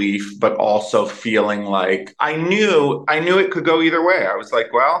of relief, but also feeling like I knew it could go either way. I was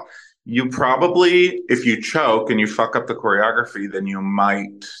like, well, you probably, if you choke and you fuck up the choreography, then you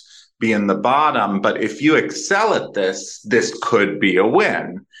might be in the bottom, but if you excel at this, this could be a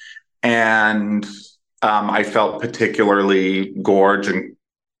win. And I felt particularly gorge and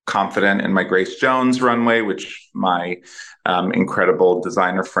confident in my Grace Jones runway, which my incredible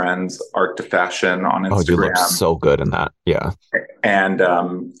designer friends art to fashion on Instagram. Oh, you looked so good in that. Yeah. And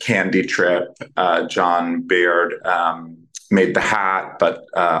Candy Trip, John Baird made the hat, but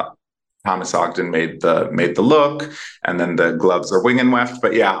Thomas Ogden made the look, and then the gloves are wing and weft.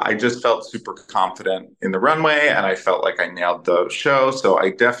 But yeah, I just felt super confident in the runway, and I felt like I nailed the show. So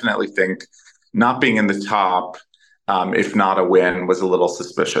I definitely think not being in the top, if not a win, was a little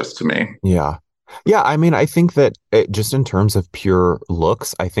suspicious to me. Yeah. Yeah, I mean, I think that just in terms of pure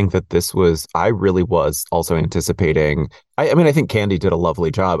looks, I think that I really was also anticipating. I mean, I think Kandy did a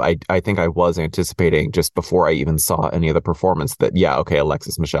lovely job. I think I was anticipating just before I even saw any of the performance that, yeah, okay,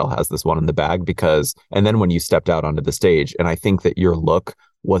 Alexis Michelle has this one in the bag and then when you stepped out onto the stage, and I think that your look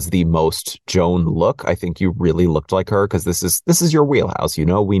was the most Joan look. I think you really looked like her because this is your wheelhouse. You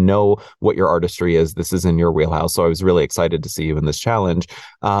know, we know what your artistry is. This is in your wheelhouse. So I was really excited to see you in this challenge.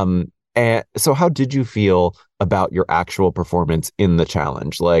 And so how did you feel about your actual performance in the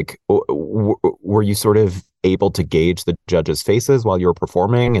challenge? Like, were you sort of able to gauge the judges' faces while you were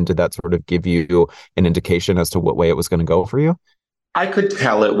performing? And did that sort of give you an indication as to what way it was going to go for you? I could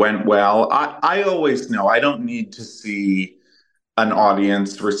tell it went well. I always know I don't need to see an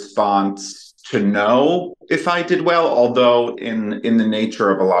audience response to know if I did well, although in the nature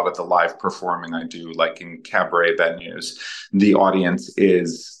of a lot of the live performing I do, like in cabaret venues, the audience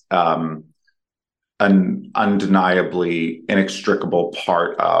is an undeniably inextricable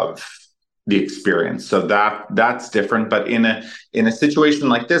part of the experience. So that's different. But in a situation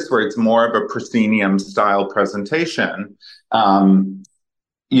like this, where it's more of a proscenium style presentation,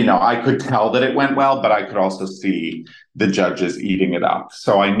 I could tell that it went well, but I could also see the judges eating it up.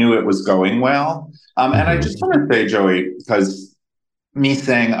 So I knew it was going well. And I just want to say, Joey, because me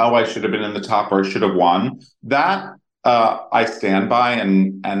saying, oh, I should have been in the top or I should have won, that I stand by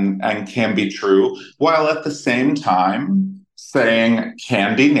and can be true, while at the same time saying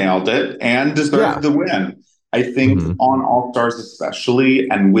Kandy nailed it and deserved the win. I think on All Stars especially,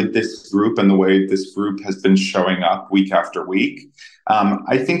 and with this group and the way this group has been showing up week after week,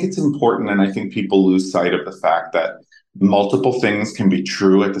 I think it's important, and I think people lose sight of the fact that multiple things can be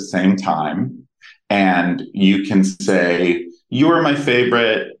true at the same time. And you can say, you were my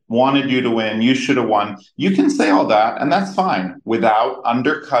favorite, wanted you to win, you should have won. You can say all that, and that's fine, without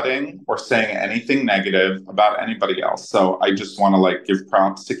undercutting or saying anything negative about anybody else. So I just want to give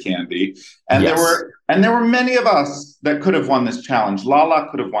props to Kandy. And there were many of us that could have won this challenge. Lala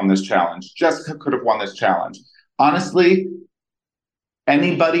could have won this challenge. Jessica could have won this challenge. Honestly,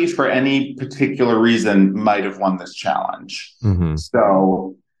 anybody for any particular reason might have won this challenge.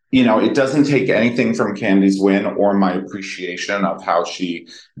 So, it doesn't take anything from Kandy's win or my appreciation of how she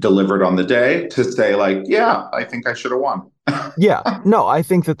delivered on the day to say, yeah, I think I should have won. Yeah, no, I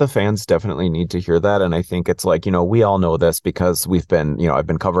think that the fans definitely need to hear that. And I think it's we all know this because we've been, I've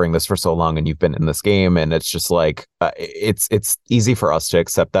been covering this for so long and you've been in this game. And it's just it's easy for us to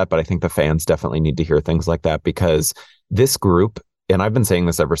accept that. But I think the fans definitely need to hear things like that, because this group, and I've been saying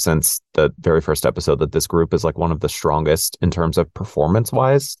this ever since the very first episode, that this group is one of the strongest in terms of performance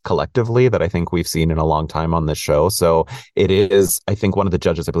wise collectively that I think we've seen in a long time on this show. So it is, I think one of the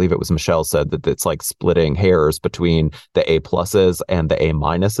judges, I believe it was Michelle, said that it's splitting hairs between the A pluses and the A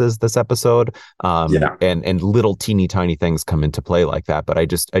minuses this episode. And little teeny tiny things come into play like that. But I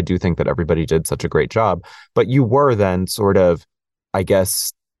do think that everybody did such a great job. But you were then sort of, I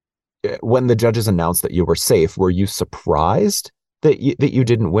guess, when the judges announced that you were safe, were you surprised that you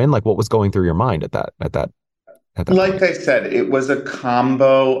didn't win? What was going through your mind at that like point? I said, it was a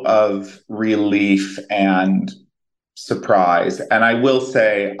combo of relief and surprise. And I will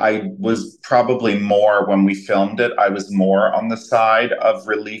say I was probably more, when we filmed it, I was more on the side of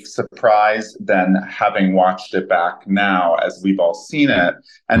relief surprise than having watched it back now as we've all seen it.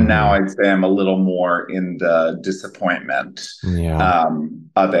 And now I'd say I'm a little more in the disappointment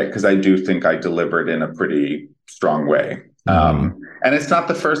of it, because I do think I delivered in a pretty strong way. And it's not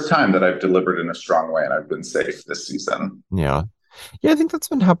the first time that I've delivered in a strong way and I've been safe this season. Yeah, I think that's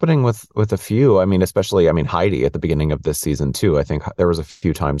been happening with a few. I mean, especially, Heidi at the beginning of this season too. I think there was a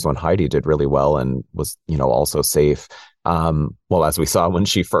few times when Heidi did really well and was, also safe. Well, as we saw when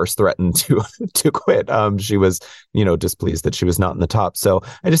she first threatened to quit, she was, displeased that she was not in the top. So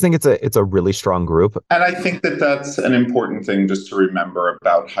I just think it's a really strong group. And I think that that's an important thing just to remember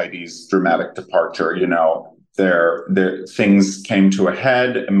about Heidi's dramatic departure. There things came to a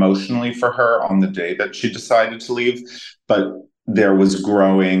head emotionally for her on the day that she decided to leave, but there was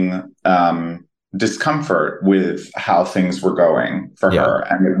growing discomfort with how things were going for her,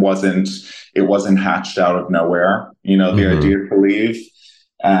 and it wasn't hatched out of nowhere, the idea to leave.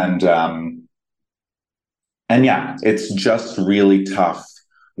 And yeah, it's just really tough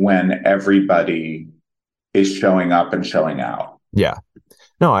when everybody is showing up and showing out. Yeah.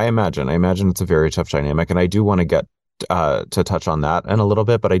 No, I imagine it's a very tough dynamic, and I do want to get to touch on that in a little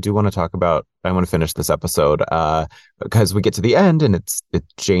bit, but I do want to I want to finish this episode because we get to the end and it's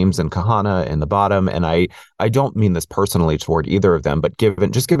Jaymes and Kahana in the bottom, and I don't mean this personally toward either of them, but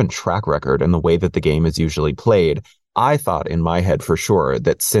given track record and the way that the game is usually played, I thought in my head for sure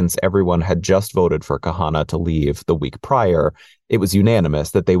that since everyone had just voted for Kahana to leave the week prior, it was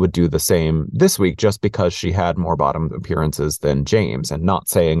unanimous that they would do the same this week just because she had more bottom appearances than Jaymes, and not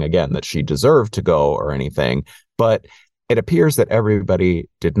saying again that she deserved to go or anything, but it appears that everybody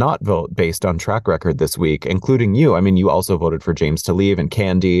did not vote based on track record this week, including you. I mean, you also voted for Jaymes to leave, and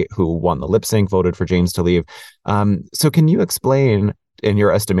Kandy, who won the lip sync, voted for Jaymes to leave. So can you explain, in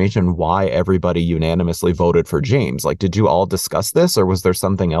your estimation, why everybody unanimously voted for Jaymes? Like, did you all discuss this, or was there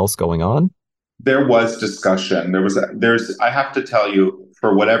something else going on? There was discussion. I have to tell you,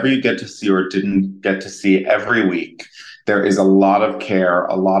 for whatever you get to see or didn't get to see every week, there is a lot of care,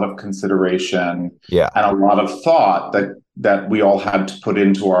 a lot of consideration, and a lot of thought that we all had to put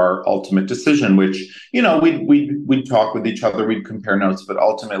into our ultimate decision, which, we'd talk with each other, we'd compare notes, but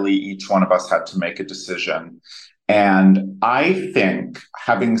ultimately each one of us had to make a decision. And I think,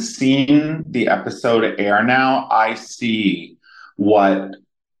 having seen the episode air now, I see what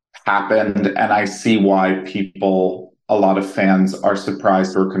happened, and I see why a lot of fans are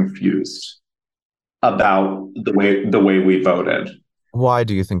surprised or confused about the way we voted. Why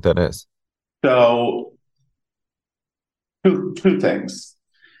do you think that is? So, two things.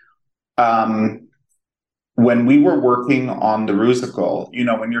 When we were working on the Rusical,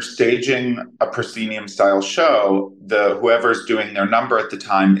 when you're staging a proscenium style show, whoever's doing their number at the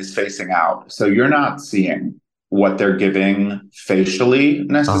time is facing out. So you're not seeing what they're giving facially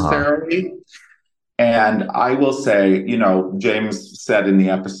necessarily. And I will say, Jaymes said in the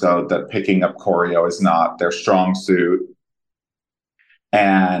episode that picking up choreo is not their strong suit.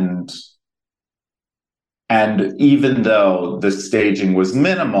 And even though the staging was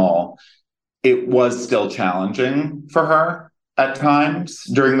minimal, it was still challenging for her at times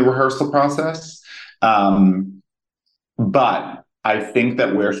during the rehearsal process. But I think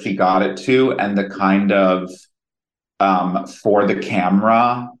that where she got it to, and the kind of for the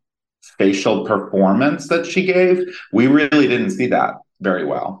camera facial performance that she gave, we really didn't see that very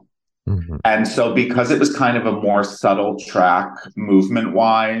well. And so because it was kind of a more subtle track movement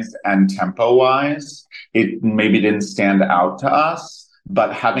wise and tempo wise, it maybe didn't stand out to us.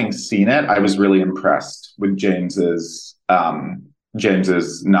 But having seen it, I was really impressed with James's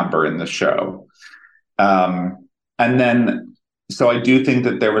number in the show. And then, so I do think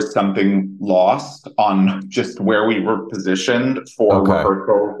that there was something lost on just where we were positioned for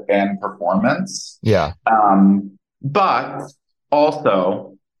rehearsal and performance. Yeah. But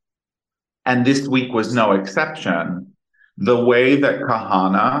also, and this week was no exception, the way that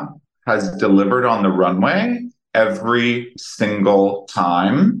Kahana has delivered on the runway every single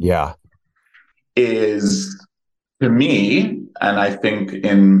time is, to me, and I think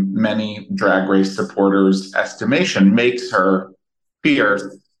in many Drag Race supporters' estimation, makes her fierce,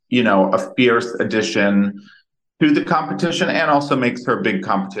 a fierce addition to the competition, and also makes her big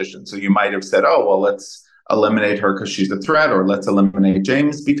competition. So you might have said, oh, well, let's eliminate her because she's a threat, or let's eliminate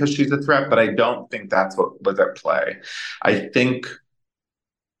Jaymes because she's a threat, but I don't think that's what was at play. I think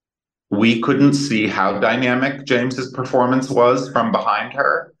we couldn't see how dynamic James's performance was from behind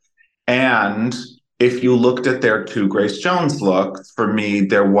her. And if you looked at their two Grace Jones looks, for me,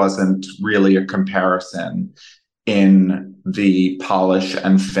 there wasn't really a comparison in the polish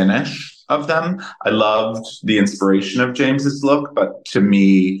and finish of them. I loved the inspiration of James's look, but to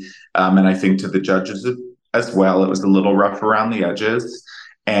me, and I think to the judges as well, it was a little rough around the edges.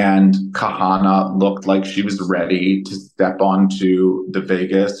 And Kahana looked like she was ready to step onto the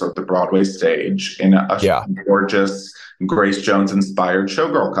Vegas or the Broadway stage in a gorgeous Grace Jones inspired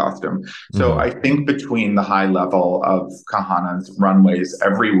showgirl costume. So I think between the high level of Kahana's runways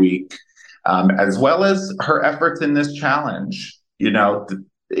every week, as well as her efforts in this challenge,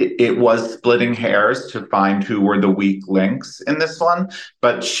 it was splitting hairs to find who were the weak links in this one,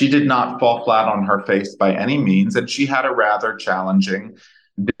 but she did not fall flat on her face by any means. And she had a rather challenging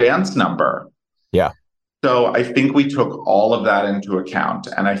dance number. Yeah. So I think we took all of that into account.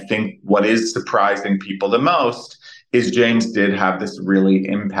 And I think what is surprising people the most is Jaymes did have this really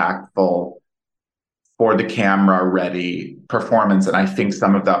impactful for the camera ready performance. And I think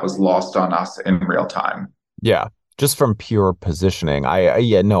some of that was lost on us in real time. Yeah. Just from pure positioning.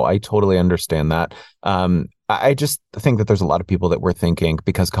 I totally understand that. I just think that there's a lot of people that were thinking,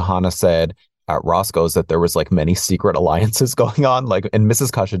 because Kahana said at Roscoe's that there was like many secret alliances going on. Like, and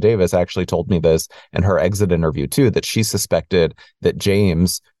Mrs. Kasha Davis actually told me this in her exit interview too, that she suspected that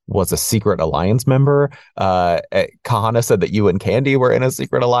Jaymes was a secret alliance member. Kahana said that you and Kandy were in a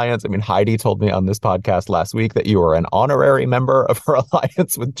secret alliance. I mean, Heidi told me on this podcast last week that you were an honorary member of her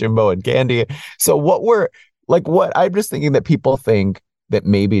alliance with Jimbo and Kandy. So what I'm just thinking that people think that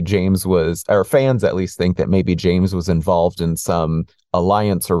maybe Jaymes was, or fans at least think that maybe Jaymes was involved in some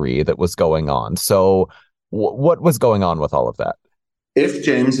alliancery that was going on. So what was going on with all of that? If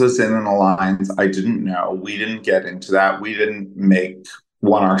Jaymes was in an alliance, I didn't know. We didn't get into that. We didn't make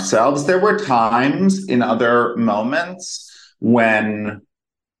one ourselves. There were times in other moments when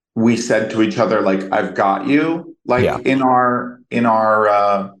we said to each other, like, I've got you. Like in our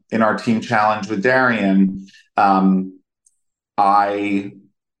team challenge with Darian,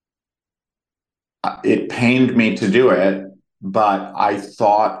 it pained me to do it, but I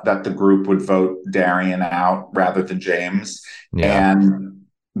thought that the group would vote Darian out rather than Jaymes. Yeah.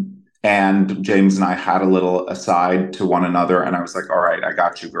 And Jaymes and I had a little aside to one another, and I was like, all right, I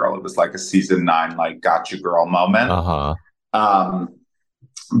got you, girl. It was like a season 9, like, got you, girl moment.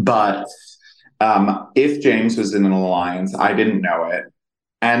 But if Jaymes was in an alliance, I didn't know it.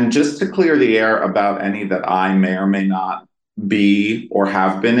 And just to clear the air about any that I may or may not be or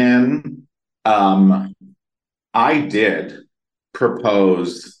have been in, I did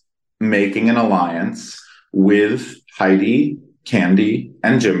propose making an alliance with Heidi, Kandy,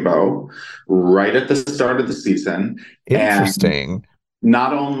 and Jimbo right at the start of the season. Interesting. And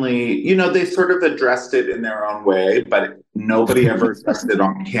not only, they sort of addressed it in their own way, but nobody ever addressed it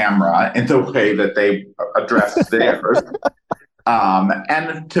on camera in the way that they addressed theirs.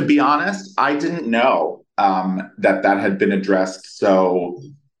 And to be honest, I didn't know that had been addressed so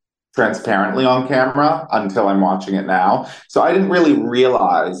transparently on camera until I'm watching it now. So I didn't really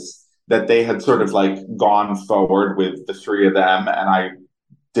realize that they had sort of like gone forward with the 3 of them, and I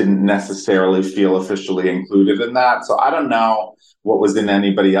didn't necessarily feel officially included in that. So I don't know what was in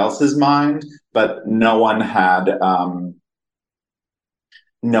anybody else's mind, but no one had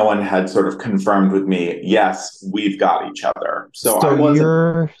sort of confirmed with me, yes, we've got each other. So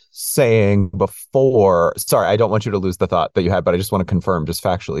you're saying before, sorry, I don't want you to lose the thought that you had, but I just want to confirm just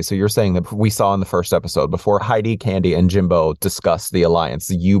factually. So you're saying that we saw in the first episode, before Heidi, Kandy, and Jimbo discussed the alliance,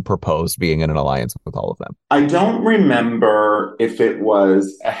 you proposed being in an alliance with all of them. I don't remember if it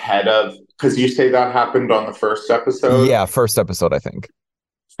was ahead of, because you say that happened on the first episode? Yeah, first episode, I think.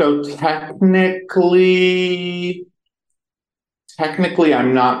 So Technically,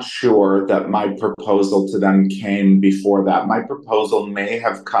 I'm not sure that my proposal to them came before that. My proposal may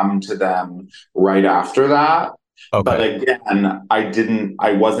have come to them right after that. Okay. But again,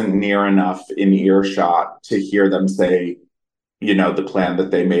 I wasn't near enough in earshot to hear them say, the plan that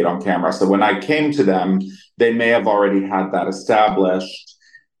they made on camera. So when I came to them, they may have already had that established,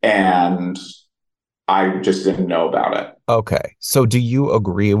 and I just didn't know about it. Okay. So do you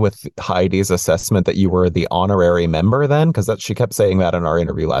agree with Heidi's assessment that you were the honorary member then? Because she kept saying that in our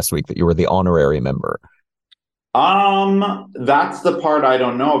interview last week, that you were the honorary member. That's the part I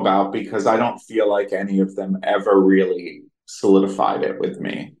don't know about, because I don't feel like any of them ever really solidified it with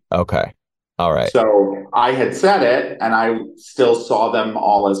me. Okay. All right. So I had said it, and I still saw them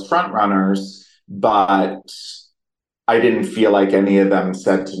all as front runners, but I didn't feel like any of them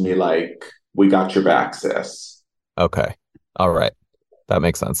said to me, like, we got your back, sis. Okay. All right. That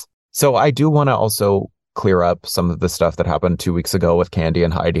makes sense. So I do want to also clear up some of the stuff that happened 2 weeks ago with Kandy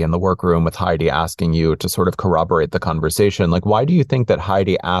and Heidi in the workroom, with Heidi asking you to sort of corroborate the conversation. Like, why do you think that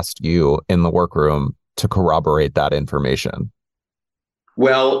Heidi asked you in the workroom to corroborate that information?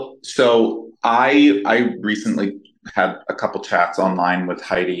 Well, so I recently had a couple chats online with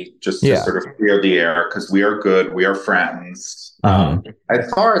Heidi just to sort of clear the air, because we are good. We are friends.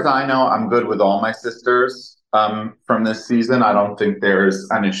 As far as I know, I'm good with all my sisters from this season. I don't think there's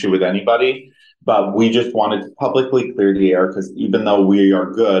an issue with anybody, but we just wanted to publicly clear the air, because even though we are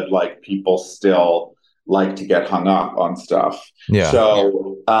good, like, people still like to get hung up on stuff. Yeah.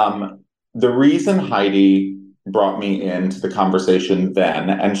 So the reason Heidi brought me into the conversation then,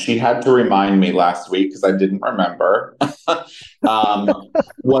 and she had to remind me last week because I didn't remember,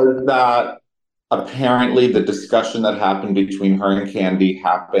 was that apparently the discussion that happened between her and Kandy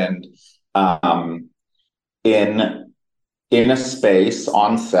happened in a space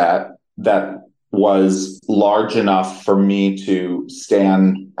on set that was large enough for me to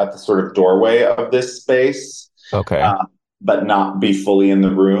stand at the sort of doorway of this space, Okay. but not be fully in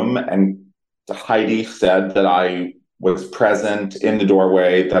the room. And Heidi said that I was present in the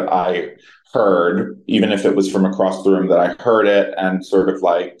doorway, that I heard, even if it was from across the room, that I heard it, and sort of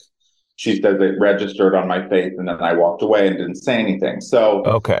like, she said it registered on my face, and then I walked away and didn't say anything. So,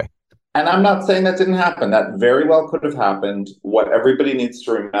 Okay. and I'm not saying that didn't happen. That very well could have happened. What everybody needs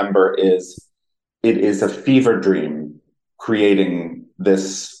to remember is it is a fever dream creating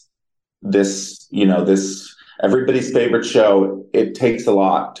this everybody's favorite show. It takes a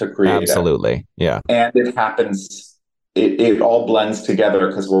lot to create Absolutely. it. Yeah. And it happens, it all blends together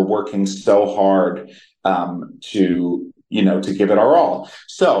because we're working so hard to give it our all.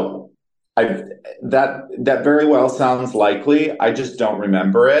 So that very well sounds likely. I just don't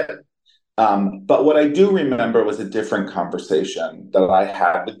remember it. But what I do remember was a different conversation that I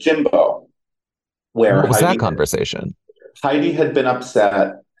had with Jimbo, where What was that conversation? Heidi had been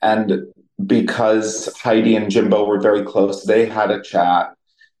upset, and because Heidi and Jimbo were very close, they had a chat,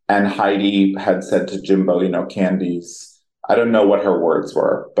 and Heidi had said to Jimbo, Kandy's, I don't know what her words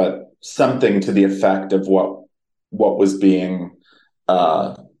were, but something to the effect of what was being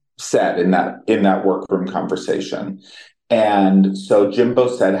said in that workroom conversation. And so Jimbo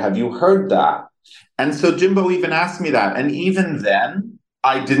said, have you heard that? And so Jimbo even asked me that. And even then,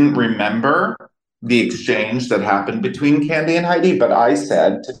 I didn't remember the exchange that happened between Kandy and Heidi, but I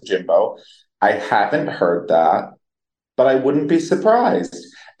said to Jimbo, I haven't heard that, but I wouldn't be surprised.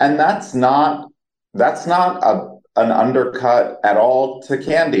 And that's not an undercut at all to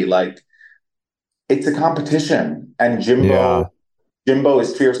Kandy. Like, it's a competition, and Jimbo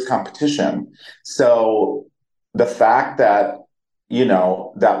is fierce competition. So the fact that,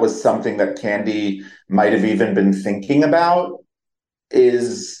 that was something that Kandy might have even been thinking about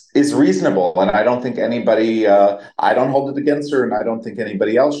is reasonable. And I don't think anybody, I don't hold it against her, and I don't think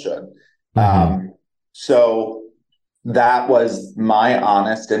anybody else should. So that was my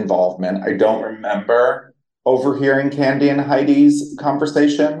honest involvement. I don't remember overhearing Kandy and Heidi's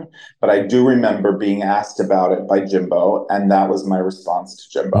conversation, but I do remember being asked about it by Jimbo, and that was my response to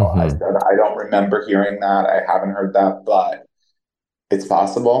Jimbo. I said, I don't remember hearing that. I haven't heard that, but it's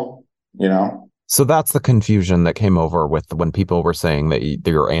possible, So that's the confusion that came over with when people were saying that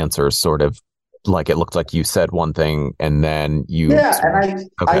your answers sort of, like, it looked like you said one thing and then you... Yeah, and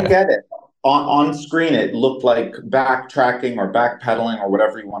I get it. On screen, it looked like backtracking or backpedaling or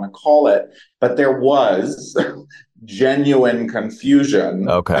whatever you want to call it, but there was genuine confusion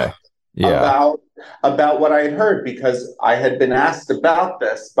about what I had heard, because I had been asked about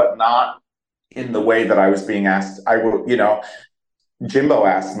this, but not in the way that I was being asked. Jimbo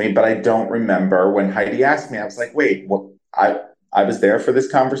asked me, but I don't remember when Heidi asked me. I was like, wait, what? I was there for this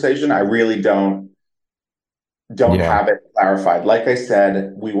conversation. I really don't have it clarified. Like I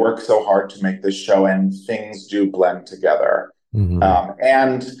said, we work so hard to make this show, and things do blend together.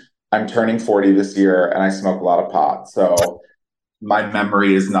 And I'm turning 40 this year, and I smoke a lot of pot. So my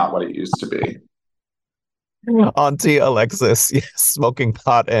memory is not what it used to be. Auntie Alexis, smoking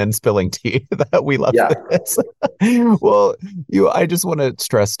pot and spilling tea. That we love this. Well, I just want to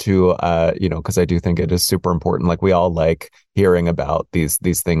stress too, because I do think it is super important. Like, we all like hearing about these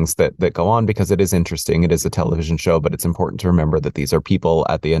things that go on, because it is interesting. It is a television show, but it's important to remember that these are people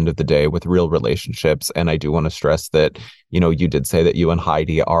at the end of the day with real relationships. And I do want to stress that, you did say that you and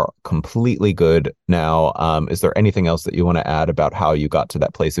Heidi are completely good now. Is there anything else that you want to add about how you got to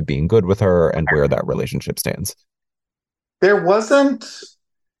that place of being good with her and where that relationship stands? There wasn't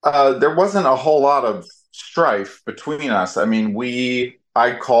a whole lot of strife between us. I mean,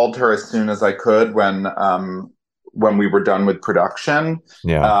 I called her as soon as I could when we were done with production,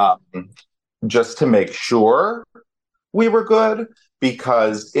 just to make sure we were good.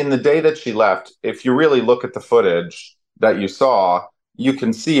 Because in the day that she left, if you really look at the footage that you saw, you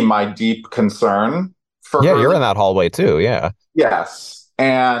can see my deep concern for her. Yeah, you're in that hallway too. Yeah. Yes,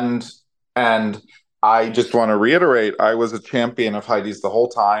 and I just want to reiterate, I was a champion of Heidi's the whole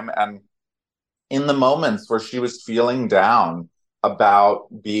time. And in the moments where she was feeling down about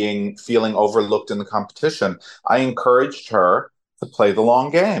feeling overlooked in the competition, I encouraged her to play the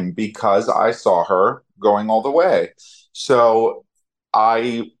long game, because I saw her going all the way. So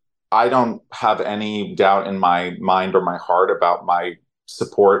I don't have any doubt in my mind or my heart about my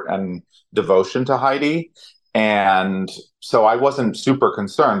support and devotion to Heidi. And so I wasn't super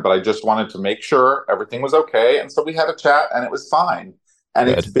concerned, but I just wanted to make sure everything was okay. And so we had a chat, and it was fine. And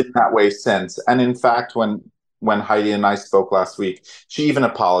It's been that way since. And in fact, when Heidi and I spoke last week, she even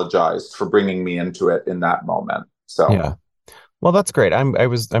apologized for bringing me into it in that moment. So yeah. Well, that's great. I'm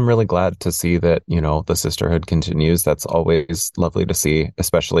really glad to see that, the sisterhood continues. That's always lovely to see,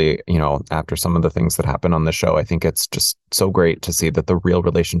 especially, after some of the things that happen on the show. I think it's just so great to see that the real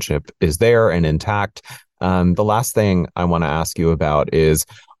relationship is there and intact. The last thing I want to ask you about is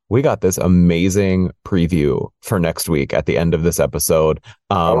we got this amazing preview for next week at the end of this episode.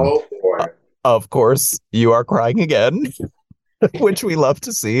 Oh boy. Of course, you are crying again. Which we love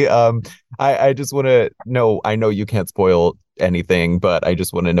to see. I just want to know, I know you can't spoil anything, but I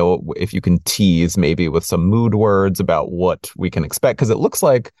just want to know if you can tease maybe with some mood words about what we can expect. Because it looks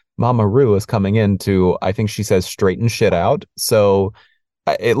like Mama Ru is coming in to, I think she says, straighten shit out. So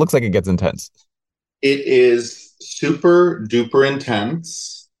it looks like it gets intense. It is super duper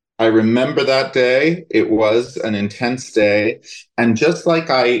intense. I remember that day. It was an intense day. And just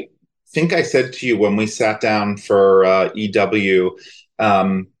like I think I said to you when we sat down for EW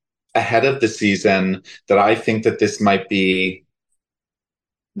ahead of the season, that I think that this might be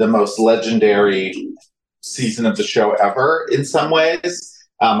the most legendary season of the show ever in some ways.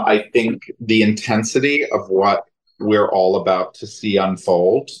 I think the intensity of what we're all about to see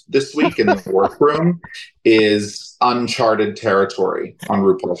unfold this week in the workroom is uncharted territory on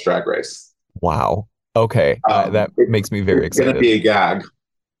RuPaul's Drag Race. Wow. Okay. That makes me very excited. It's going to be a gag.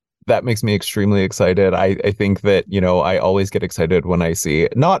 That makes me extremely excited. I think that, I always get excited when I see,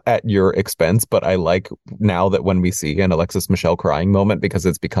 not at your expense, but I like now that when we see an Alexis Michelle crying moment because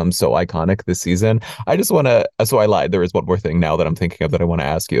it's become so iconic this season. I just want to, so I lied. There is one more thing now that I'm thinking of that I want to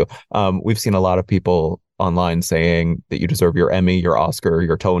ask you. We've seen a lot of people online saying that you deserve your Emmy, your Oscar,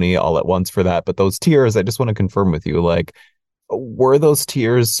 your Tony all at once for that. But those tears, I just want to confirm with you, like, were those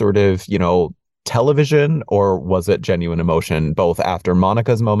tears sort of, television, or was it genuine emotion, both after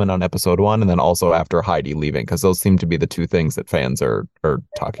Monica's moment on episode 1 and then also after Heidi leaving? Because those seem to be the two things that fans are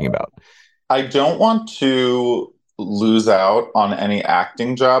talking about. I don't want to lose out on any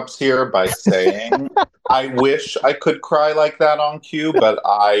acting jobs here by saying I wish I could cry like that on cue, but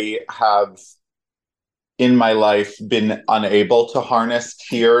I have in my life been unable to harness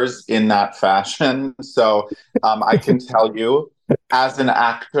tears in that fashion. So I can tell you, as an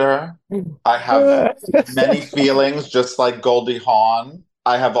actor, I have many feelings, just like Goldie Hawn.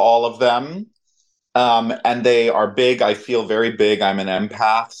 I have all of them, and they are big. I feel very big. I'm an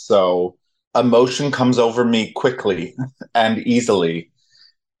empath, so emotion comes over me quickly and easily.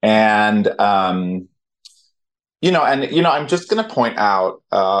 And I'm just going to point out,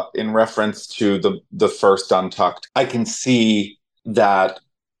 in reference to the first Untucked, I can see that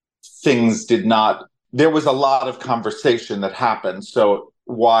things did not. There was a lot of conversation that happened. So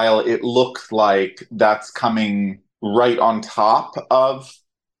while it looked like that's coming right on top of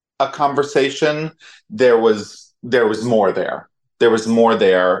a conversation, there was more there. There was more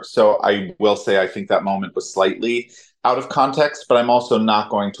there. So I will say I think that moment was slightly out of context, but I'm also not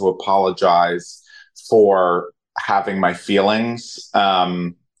going to apologize for having my feelings,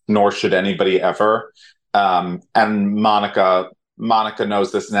 nor should anybody ever. And Monica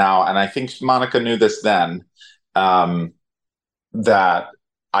knows this now, and I think Monica knew this then, that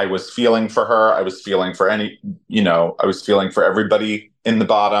I was feeling for her. I was feeling for I was feeling for everybody in the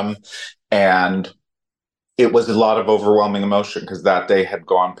bottom. And it was a lot of overwhelming emotion because that day had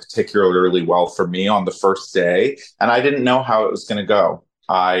gone particularly well for me on the first day. And I didn't know how it was going to go.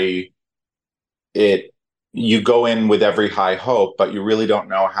 You go in with every high hope, but you really don't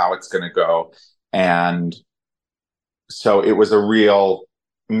know how it's going to go. And so it was a real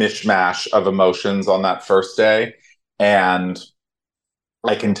mishmash of emotions on that first day. And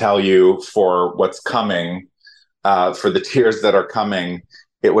I can tell you for what's coming, for the tears that are coming,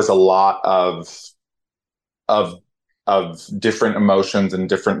 it was a lot of different emotions and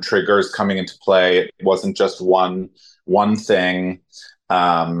different triggers coming into play. It wasn't just one thing.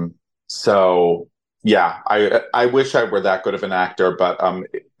 So yeah, I wish I were that good of an actor, but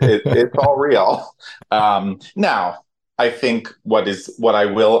it's all real. Now, I think what I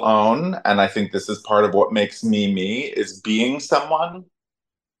will own, and I think this is part of what makes me, is being someone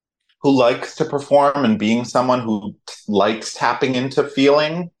who likes to perform and being someone who likes tapping into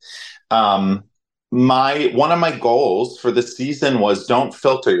feeling. One of my goals for the season was don't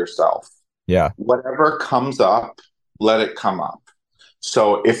filter yourself. Yeah. Whatever comes up, let it come up.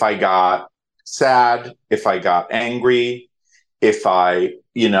 So if I got sad, if I got angry, if I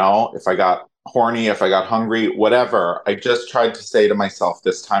got horny, if I got hungry, whatever, I just tried to say to myself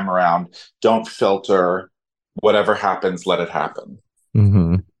this time around, don't filter. Whatever happens, let it happen.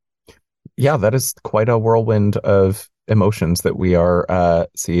 Mm-hmm. Yeah, that is quite a whirlwind of emotions that we are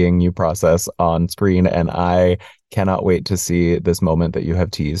seeing you process on screen. And I cannot wait to see this moment that you have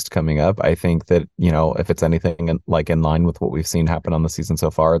teased coming up. I think that, if it's anything in line with what we've seen happen on the season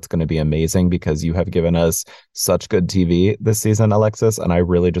so far, it's going to be amazing because you have given us such good TV this season, Alexis. And I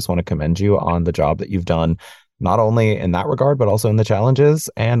really just want to commend you on the job that you've done, not only in that regard, but also in the challenges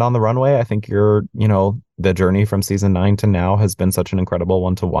and on the runway. I think the journey from season 9 to now has been such an incredible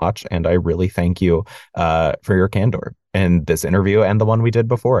one to watch. And I really thank you for your candor in this interview and the one we did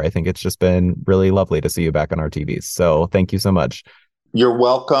before. I think it's just been really lovely to see you back on our TVs. So thank you so much. You're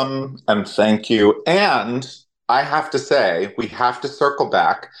welcome, and thank you. And I have to say, we have to circle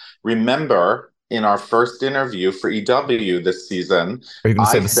back. Remember, in our first interview for EW this season, Are you going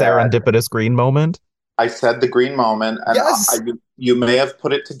to say the serendipitous green moment? I said the green moment, and yes! you may have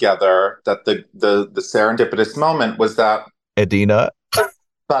put it together that the serendipitous moment was that Adina.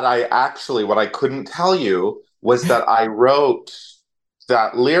 But what I couldn't tell you was that I wrote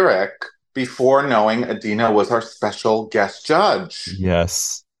that lyric before knowing Adina was our special guest judge.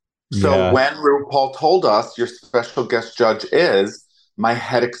 Yes. So when RuPaul told us your special guest judge is, my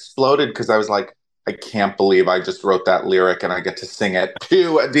head exploded because I was like, I can't believe I just wrote that lyric and I get to sing it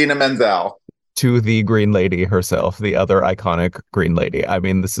to Adina Menzel. To the Green Lady herself, the other iconic Green Lady. I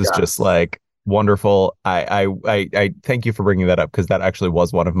mean, this is just like wonderful. I thank you for bringing that up because that actually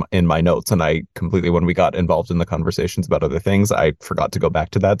was in my notes, and I completely, when we got involved in the conversations about other things, I forgot to go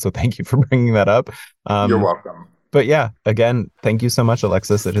back to that. So thank you for bringing that up. You're welcome. But yeah, again, thank you so much,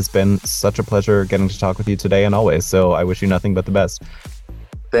 Alexis. It has been such a pleasure getting to talk with you today and always. So I wish you nothing but the best.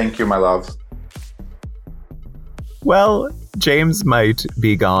 Thank you, my love. Well, Jaymes might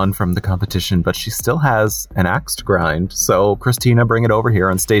be gone from the competition, but she still has an axe to grind. So, Christina, bring it over here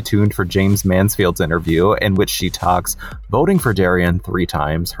and stay tuned for Jaymes Mansfield's interview, in which she talks voting for Darian 3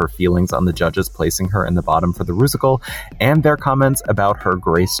 times, her feelings on the judges placing her in the bottom for the Rusical, and their comments about her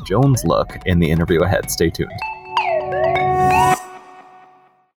Grace Jones look in the interview ahead. Stay tuned.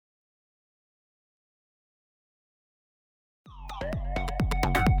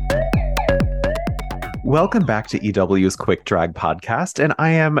 Welcome back to EW's Quick Drag podcast, and I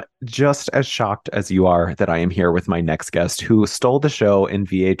am just as shocked as you are that I am here with my next guest who stole the show in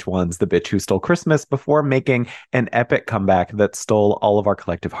VH1's The Bitch Who Stole Christmas before making an epic comeback that stole all of our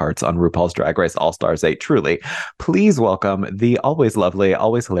collective hearts on RuPaul's Drag Race All-Stars 8. Truly, please welcome the always lovely,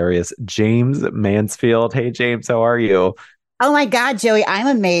 always hilarious Jaymes Mansfield. Hey, Jaymes, how are you? Oh my God, Joey, I'm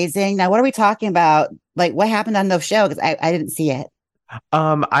amazing. Now, what are we talking about? Like, what happened on the show? Because I didn't see it.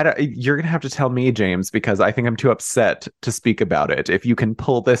 You're gonna have to tell me, Jaymes, because I think I'm too upset to speak about it. If you can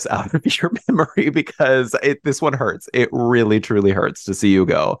pull this out of your memory, because this one hurts. It really, truly hurts to see you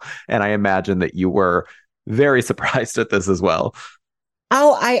go. And I imagine that you were very surprised at this as well.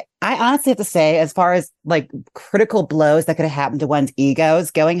 Oh, I honestly have to say, as far as like critical blows that could have happened to one's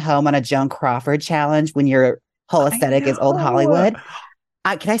egos, going home on a Joan Crawford challenge when your whole aesthetic is old Hollywood.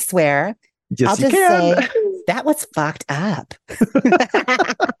 Can I swear? Yes, I'll just say that was fucked up.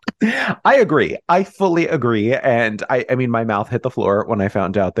 I agree. I fully agree. And I mean, my mouth hit the floor when I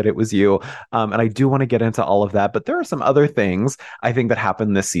found out that it was you. And I do want to get into all of that. But there are some other things I think that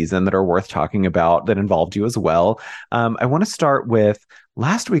happened this season that are worth talking about that involved you as well. I want to start with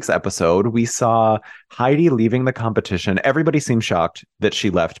last week's episode. We saw Heidi leaving the competition. Everybody seemed shocked that she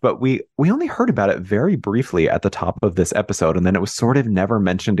left, but we only heard about it very briefly at the top of this episode. And then it was sort of never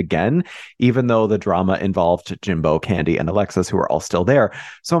mentioned again, even though the drama involved Jimbo, Kandy, and Alexis, who are all still there.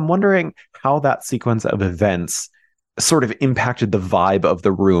 So I'm wondering how that sequence of events sort of impacted the vibe of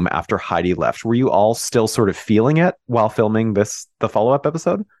the room after Heidi left. Were you all still sort of feeling it while filming the follow-up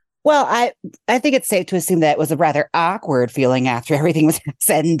episode? Well, I think it's safe to assume that it was a rather awkward feeling after everything was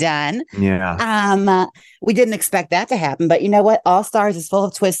said and done. Yeah. We didn't expect that to happen, but you know what? All Stars is full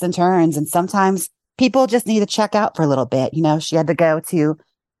of twists and turns, and sometimes people just need to check out for a little bit. You know, she had to go to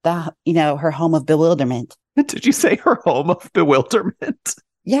her home of bewilderment. Did you say her home of bewilderment?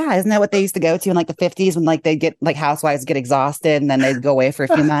 Yeah, isn't that what they used to go to in like the 50s when like they get like housewives get exhausted and then they'd go away for a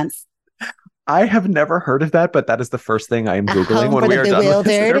few months? I have never heard of that, but that is the first thing I am Googling when we are done with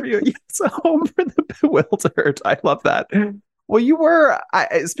this interview. Yes, a home for the bewildered. I love that. Well, you were,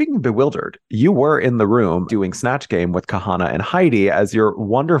 speaking of bewildered, you were in the room doing Snatch Game with Kahana and Heidi as your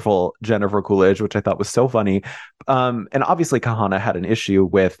wonderful Jennifer Coolidge, which I thought was so funny. And obviously Kahana had an issue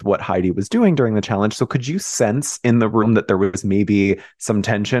with what Heidi was doing during the challenge. So could you sense in the room that there was maybe some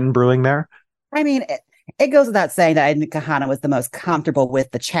tension brewing there? I mean, it goes without saying that I think Kahana was the most comfortable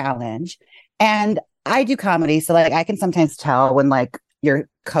with the challenge. And I do comedy, so like I can sometimes tell when like your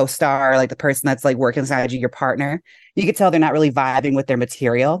co-star, like the person that's like working beside you, your partner, you could tell they're not really vibing with their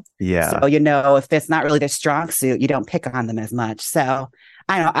material. Yeah. So, if it's not really their strong suit, you don't pick on them as much. So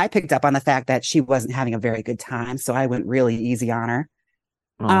I know I picked up on the fact that she wasn't having a very good time. So I went really easy on her.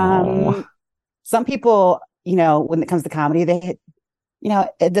 Oh. Some people, when it comes to comedy, it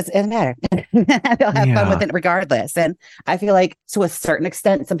doesn't matter. They'll have fun with it regardless. And I feel like to a certain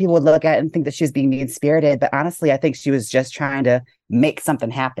extent, some people would look at it and think that she was being mean spirited. But honestly, I think she was just trying to make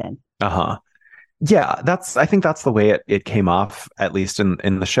something happen. Uh-huh. Yeah, I think that's the way it came off, at least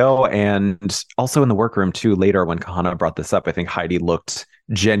in the show, and also in the workroom too. Later, when Kahana brought this up, I think Heidi looked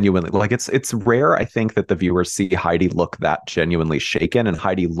genuinely like it's rare. I think that the viewers see Heidi look that genuinely shaken, and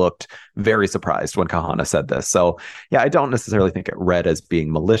Heidi looked very surprised when Kahana said this. So yeah, I don't necessarily think it read as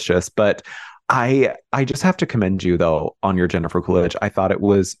being malicious, but I just have to commend you though on your Jennifer Coolidge. I thought it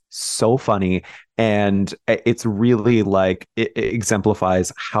was so funny, and it's really like it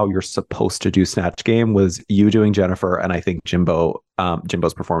exemplifies how you're supposed to do Snatch Game. Was you doing Jennifer, and I think Jimbo's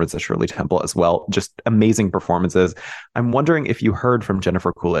performance as Shirley Temple as well. Just amazing performances. I'm wondering if you heard from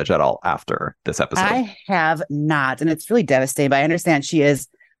Jennifer Coolidge at all after this episode. I have not, and it's really devastating. But I understand she is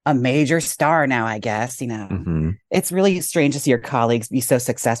a major star now, I guess. It's really strange to see your colleagues be so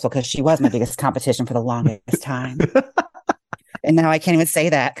successful, because she was my biggest competition for the longest time. And now I can't even say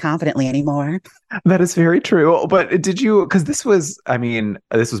that confidently anymore. That is very true. But did you, because this was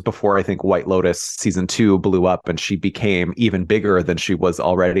before I think White Lotus season 2 blew up and she became even bigger than she was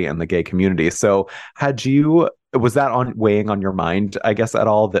already in the gay community. So was that weighing on your mind, I guess, at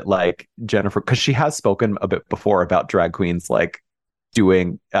all, that like Jennifer, because she has spoken a bit before about drag queens like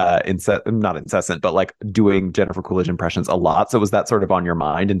doing not incessant, but like doing Jennifer Coolidge impressions a lot. So was that sort of on your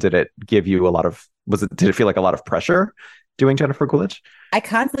mind, and did it give you did it feel like a lot of pressure doing Jennifer Coolidge? I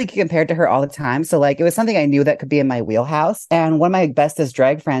constantly get compared to her all the time. So like it was something I knew that could be in my wheelhouse. And one of my bestest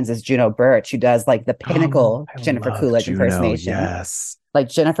drag friends is Juno Birch, who does like the pinnacle Jennifer Coolidge impersonation. Yes. Like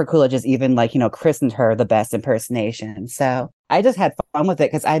Jennifer Coolidge is even like, christened her the best impersonation. So I just had fun with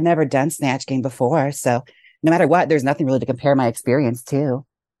it because I'd never done Snatch Game before. So no matter what, there's nothing really to compare my experience to.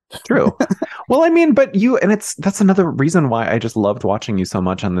 True. Well, I mean, but that's another reason why I just loved watching you so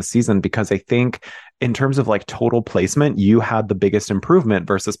much on this season, because I think in terms of like total placement, you had the biggest improvement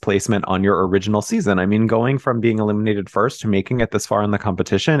versus placement on your original season. I mean, going from being eliminated first to making it this far in the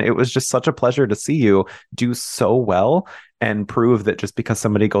competition, it was just such a pleasure to see you do so well and prove that just because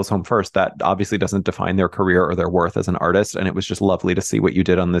somebody goes home first, that obviously doesn't define their career or their worth as an artist. And it was just lovely to see what you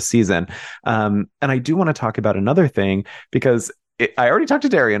did on this season. And I do want to talk about another thing, because I already talked to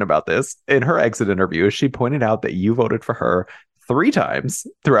Darian about this in her exit interview. She pointed out that you voted for her 3 times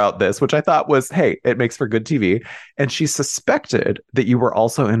throughout this, which I thought was, hey, it makes for good TV. And she suspected that you were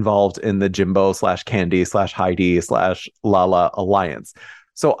also involved in the Jimbo / Kandy / Heidi / Lala alliance.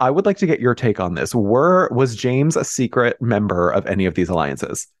 So I would like to get your take on this. Was Jaymes a secret member of any of these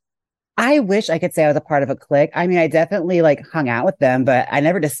alliances? I wish I could say I was a part of a clique. I mean, I definitely like hung out with them, but I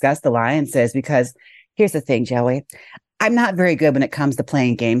never discussed alliances, because here's the thing, Joey. I'm not very good when it comes to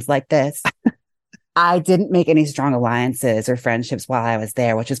playing games like this. I didn't make any strong alliances or friendships while I was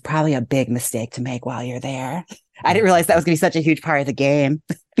there, which is probably a big mistake to make while you're there. I didn't realize that was going to be such a huge part of the game.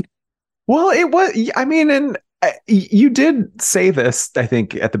 Well, it was, I mean, and you did say this, I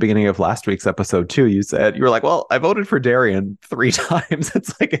think, at the beginning of last week's episode too. You were like, well, I voted for Darian 3 times.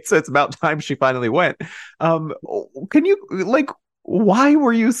 It's about time she finally went. Can you, like, why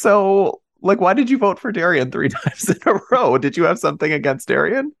were you so, like, why did you vote for Darian 3 times in a row? Did you have something against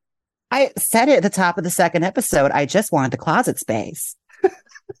Darian? I said it at the top of the second episode. I just wanted the closet space.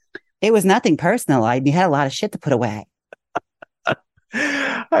 It was nothing personal. I had a lot of shit to put away.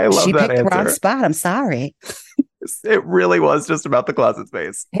 I love she that picked answer. the wrong spot. I'm sorry. It really was just about the closet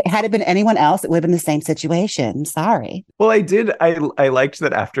space. Had it been anyone else, it would have been the same situation. I'm sorry. Well, I liked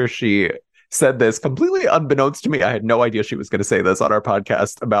that after she said this, completely unbeknownst to me, I had no idea she was going to say this on our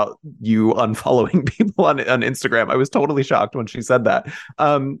podcast about you unfollowing people on Instagram. I was totally shocked when she said that.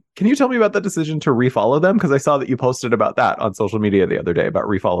 Can you tell me about the decision to refollow them? Because I saw that you posted about that on social media the other day, about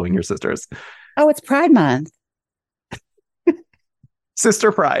refollowing your sisters. Oh, it's Pride Month.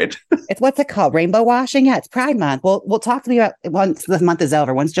 Sister Pride. What's it called? Rainbow washing? Yeah, it's Pride Month. We'll talk to you about once the month is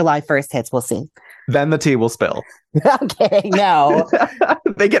over. Once July 1st hits, we'll see. Then the tea will spill. Okay, no.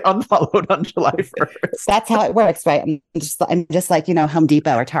 They get unfollowed on July 1st. That's how it works, right? I'm just like, Home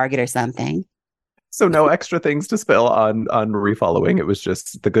Depot or Target or something. So no extra things to spill on refollowing. It was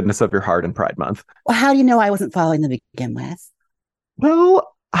just the goodness of your heart and Pride Month. Well, how do you know I wasn't following to begin with?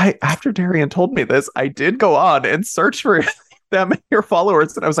 Well, after Darian told me this, I did go on and search for them and your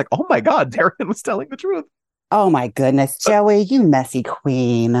followers, and I was like, oh my God, Darian was telling the truth. Oh my goodness, Joey, you messy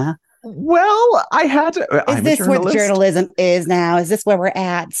queen. Well, I had to. Is I'm a this where journalist. journalism is now? Is this where we're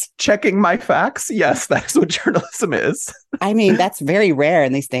at? Checking my facts. Yes, that's what journalism is. I mean, that's very rare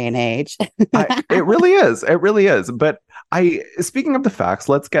in this day and age. It really is. It really is. But speaking of the facts,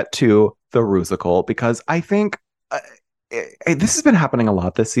 let's get to the Rusical, because I think this has been happening a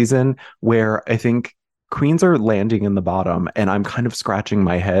lot this season, where I think queens are landing in the bottom, and I'm kind of scratching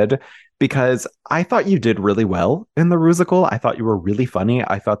my head because I thought you did really well in the Rusical. I thought you were really funny.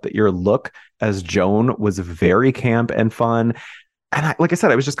 I thought that your look as Joan was very camp and fun. And like I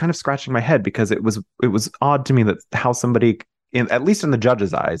said, I was just kind of scratching my head because it was odd to me that how somebody, at least in the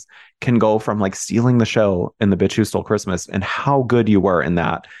judges' eyes, can go from like stealing the show in The Bitch Who Stole Christmas and how good you were in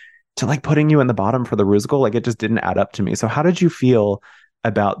that to like putting you in the bottom for the Rusical. Like, it just didn't add up to me. So how did you feel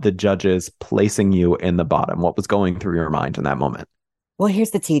about the judges placing you in the bottom? What was going through your mind in that moment? Well,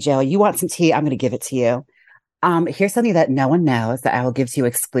 here's the tea, Joe. You want some tea? I'm going to give it to you. Here's something that no one knows that I will give to you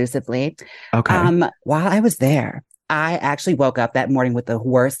exclusively. Okay. While I was there, I actually woke up that morning with the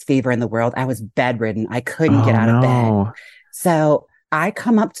worst fever in the world. I was bedridden. I couldn't get out of bed. So I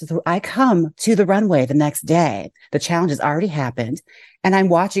come to the runway the next day. The challenge has already happened, and I'm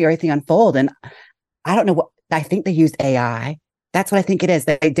watching everything unfold. And I don't know what I think they used AI. That's what I think it is.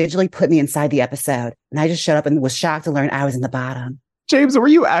 They digitally put me inside the episode, and I just showed up and was shocked to learn I was in the bottom. Jaymes, were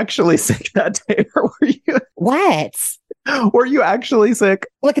you actually sick that day, or were you? What? Were you actually sick?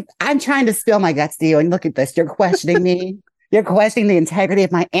 Look, I'm trying to spill my guts to you, and look at this. You're questioning me. You're questioning the integrity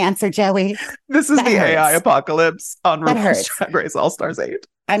of my answer, Joey. This is the hurts. AI apocalypse on RuPaul's Drag Race All-Stars 8.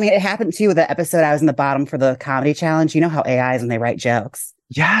 I mean, it happened to you with the episode I was in the bottom for the comedy challenge. You know how AI is when they write jokes.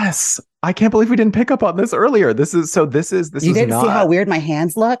 Yes. I can't believe we didn't pick up on this earlier. This is You didn't see how weird my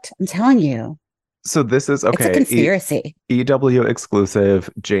hands looked? I'm telling you. So this is, okay. It's a conspiracy. EW exclusive.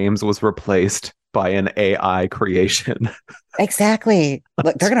 Jaymes was replaced by an AI creation. Exactly.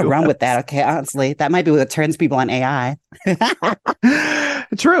 Look, they're going to run with that. Okay. Honestly, that might be what turns people on AI.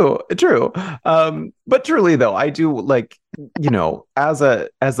 True. But truly though, I do like, as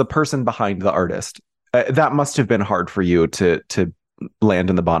a person behind the artist, that must have been hard for you to land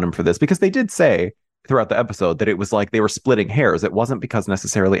in the bottom for this, because they did say throughout the episode that it was like they were splitting hairs. It wasn't because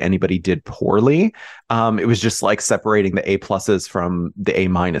necessarily anybody did poorly. It was just like separating the A pluses from the A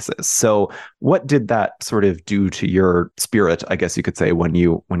minuses. So what did that sort of do to your spirit, I guess you could say, when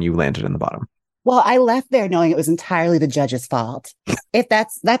you landed in the bottom? Well, I left there knowing it was entirely the judge's fault. If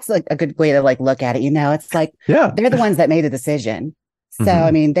that's like a good way to like look at it, it's like, yeah, they're the ones that made the decision. So,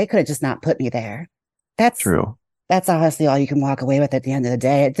 I mean, they could have just not put me there. That's true. That's honestly all you can walk away with at the end of the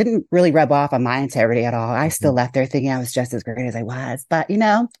day. It didn't really rub off on my integrity at all. I still left there thinking I was just as great as I was. But,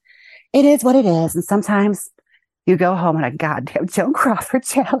 it is what it is. And sometimes you go home on a goddamn Joan Crawford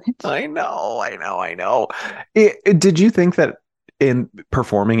challenge. I know. Did you think that in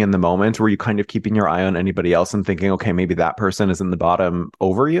performing in the moment, were you kind of keeping your eye on anybody else and thinking, okay, maybe that person is in the bottom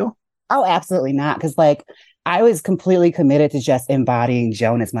over you? Oh, absolutely not. Because I was completely committed to just embodying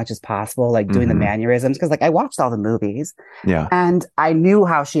Joan as much as possible, like doing the mannerisms. Because I watched all the movies, and I knew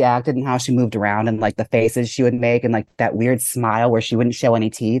how she acted and how she moved around, and like the faces she would make, and like that weird smile where she wouldn't show any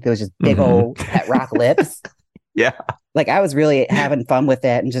teeth. It was just big old pet rock lips. Yeah, I was really having fun with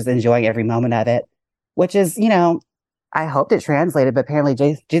it and just enjoying every moment of it. Which is, I hoped it translated, but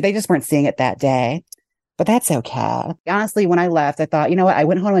apparently they just weren't seeing it that day. But that's okay. Honestly, when I left, I thought, you know what? I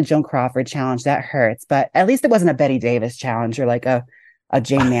went home on a Joan Crawford challenge. That hurts. But at least it wasn't a Betty Davis challenge or like a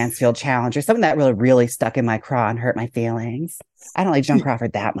Jaymes Mansfield challenge or something that really, really stuck in my craw and hurt my feelings. I don't like Joan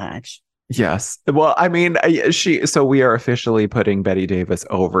Crawford that much. Yes. Well, I mean, so we are officially putting Betty Davis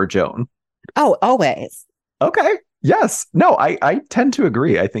over Joan. Oh, always. Okay. Yes. No, I tend to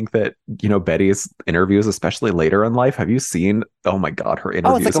agree. I think that, Betty's interviews, especially later in life, have you seen, oh my God, her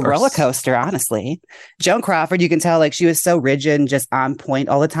interviews? Oh, it's like a roller coaster, honestly. Joan Crawford, you can tell she was so rigid and just on point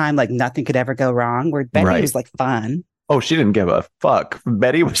all the time. Nothing could ever go wrong, where Betty was fun. Oh, she didn't give a fuck.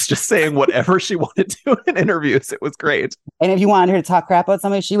 Betty was just saying whatever she wanted to in interviews. It was great. And if you wanted her to talk crap about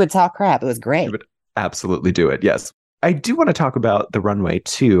somebody, she would talk crap. It was great. She would absolutely do it. Yes. I do want to talk about the runway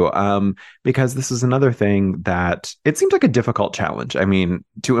too, because this is another thing that it seems like a difficult challenge. I mean,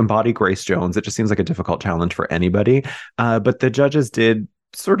 to embody Grace Jones, it just seems like a difficult challenge for anybody. But the judges did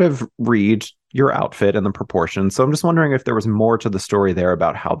sort of read your outfit and the proportions. So I'm just wondering if there was more to the story there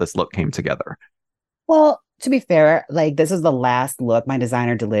about how this look came together. Well, to be fair, this is the last look my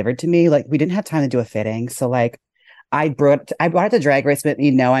designer delivered to me. We didn't have time to do a fitting. So I brought it to Drag Race with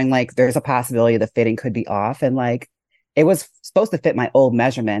me knowing there's a possibility the fitting could be off. And it was supposed to fit my old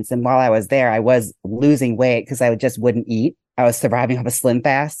measurements. And while I was there, I was losing weight because I just wouldn't eat. I was surviving off a Slim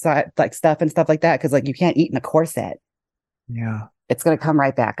Fast like stuff and stuff like that. Cause like you can't eat in a corset. Yeah. It's going to come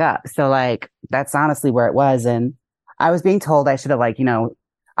right back up. So like, that's honestly where it was. And I was being told I should have like,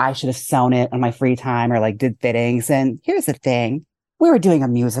 I should have sewn it on my free time or like did fittings. And here's the thing. We were doing a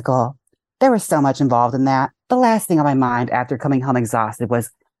musical. There was so much involved in that. The last thing on my mind after coming home exhausted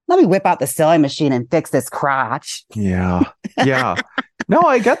was, let me whip out the sewing machine and fix this crotch. Yeah. Yeah. No,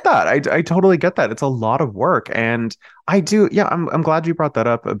 I get that. I totally get that. It's a lot of work. And I do. Yeah. I'm glad you brought that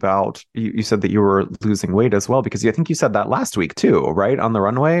up about, you said that you were losing weight as well, because I think you said that last week too, right? On the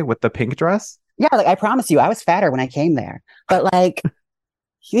runway with the pink dress. Yeah. Like I promise you, I was fatter when I came there. But like,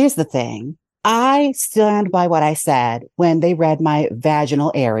 here's the thing. I stand by what I said when they read my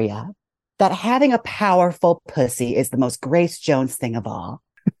vaginal area, that having a powerful pussy is the most Grace Jones thing of all.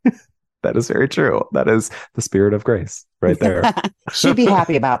 That is very true. That is the spirit of Grace right there. She'd be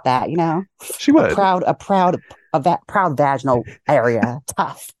happy about that, She would. A proud vaginal area.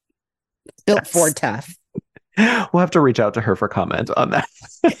 Tough. Built for tough. We'll have to reach out to her for comment on that.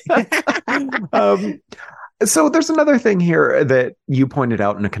 So there's another thing here that you pointed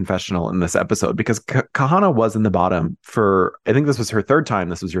out in a confessional in this episode, because Kahana was in the bottom for, I think this was her third time.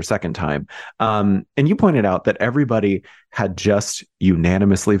 This was your second time. And you pointed out that everybody had just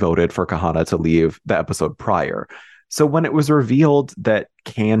unanimously voted for Kahana to leave the episode prior. So when it was revealed that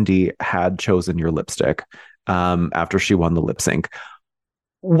Kandy had chosen your lipstick after she won the lip sync,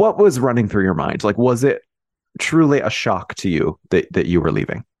 what was running through your mind? Like, was it truly a shock to you that you were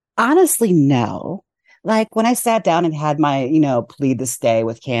leaving? Honestly, no. Like when I sat down and had my, plead to stay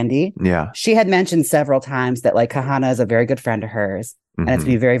with Kandy, she had mentioned several times that like Kahana is a very good friend of hers. And it's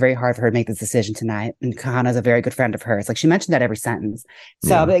going to be very, very hard for her to make this decision tonight. And Kahana is a very good friend of hers. Like she mentioned that every sentence.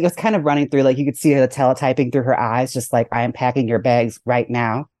 So it was kind of running through, like you could see the teletyping through her eyes, just like, I am packing your bags right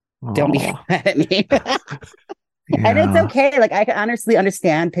now. Aww. Don't be mad at me. And it's okay. Like I can honestly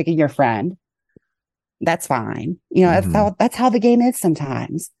understand picking your friend. That's fine. That's how the game is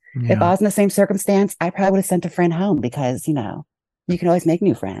sometimes. Yeah. If I was in the same circumstance, I probably would have sent a friend home because, you can always make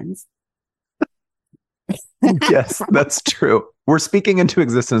new friends. Yes, that's true. We're speaking into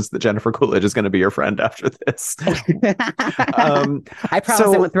existence that Jennifer Coolidge is going to be your friend after this. I promise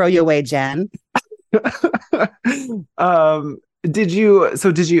I won't throw you away, Jen. Did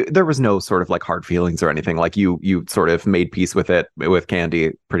you, there was no sort of like hard feelings or anything, like you sort of made peace with it with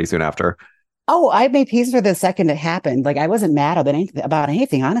Kandy pretty soon after? Oh, I made peace for the second it happened. Like I wasn't mad about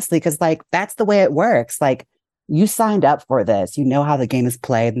anything, honestly, because like that's the way it works. Like you signed up for this, you know how the game is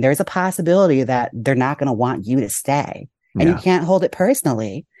played, and there's a possibility that they're not going to want you to stay, and you can't hold it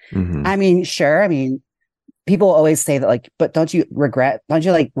personally. Mm-hmm. I mean, sure. I mean, people always say that, like, but don't you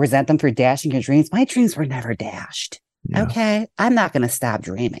like resent them for dashing your dreams? My dreams were never dashed. Yeah. Okay, I'm not going to stop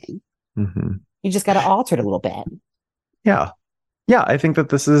dreaming. Mm-hmm. You just got to alter it a little bit. Yeah. Yeah, I think that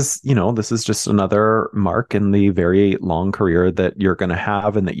this is just another mark in the very long career that you're going to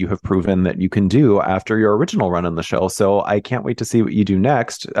have and that you have proven that you can do after your original run on the show. So I can't wait to see what you do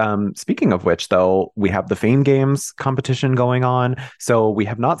next. Speaking of which, though, we have the Fame Games competition going on. So we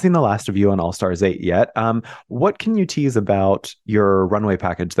have not seen the last of you on All Stars 8 yet. What can you tease about your runway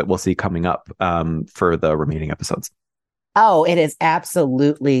package that we'll see coming up for the remaining episodes? Oh, it is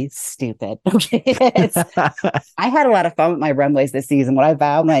absolutely stupid. I had a lot of fun with my runways this season. What I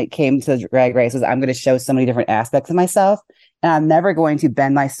vowed when I came to Drag Race was I'm going to show so many different aspects of myself. And I'm never going to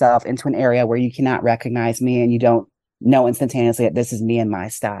bend myself into an area where you cannot recognize me and you don't know instantaneously that this is me and my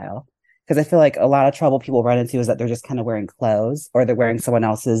style. Because I feel like a lot of trouble people run into is that they're just kind of wearing clothes or they're wearing someone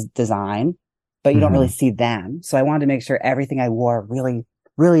else's design, but you don't really see them. So I wanted to make sure everything I wore really,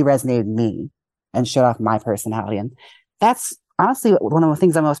 really resonated with me and showed off my personality. And that's honestly one of the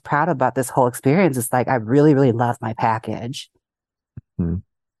things I'm most proud of about this whole experience. Is like, I really, really love my package. Mm-hmm.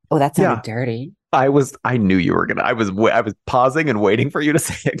 Oh, that sounded dirty. I knew you were gonna. I was pausing and waiting for you to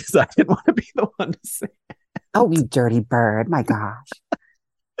say it because I didn't want to be the one to say it. Oh, you dirty bird! My gosh,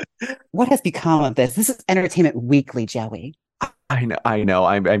 what has become of this? This is Entertainment Weekly, Joey. I know.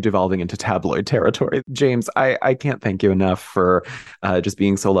 I'm devolving into tabloid territory. Jaymes, I can't thank you enough for just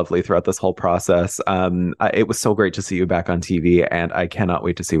being so lovely throughout this whole process. It was so great to see you back on TV, and I cannot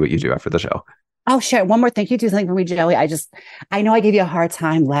wait to see what you do after the show. Oh, sure. One more thing. Can you do something for me, Joey? I know I gave you a hard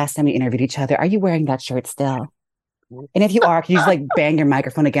time last time we interviewed each other. Are you wearing that shirt still? And if you are, can you just like bang your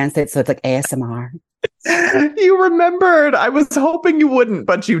microphone against it so it's like ASMR? You remembered. I was hoping you wouldn't,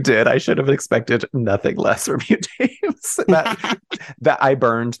 but you did. I should have expected nothing less from you, Jaymes. that I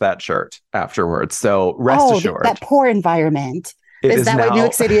burned that shirt afterwards. So rest assured. That poor environment. Is that why New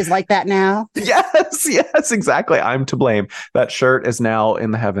York City is like that now? Yes, exactly. I'm to blame. That shirt is now in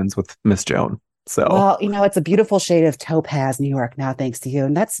the heavens with Miss Joan. So, well, it's a beautiful shade of topaz, New York now, thanks to you.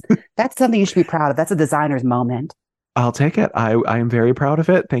 And that's something you should be proud of. That's a designer's moment. I'll take it. I am very proud of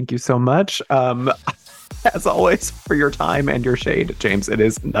it. Thank you so much. As always, for your time and your shade, Jaymes. It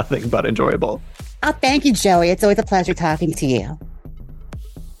is nothing but enjoyable. Oh, thank you, Joey. It's always a pleasure talking to you.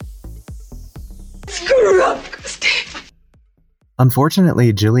 Screw up, Steve. Unfortunately,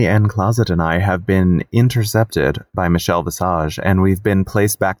 Heidi N Closet and I have been intercepted by Michelle Visage, and we've been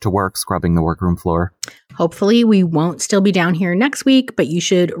placed back to work scrubbing the workroom floor. Hopefully, we won't still be down here next week, but you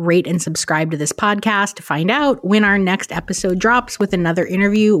should rate and subscribe to this podcast to find out when our next episode drops with another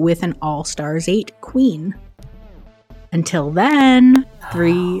interview with an All-Stars 8 queen. Until then,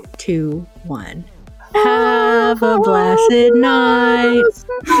 3, 2, 1. Have a blessed night.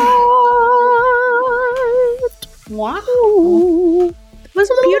 Wow. It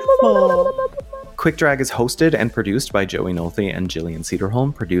was beautiful. Quick Drag is hosted and produced by Joey Nolte and Jillian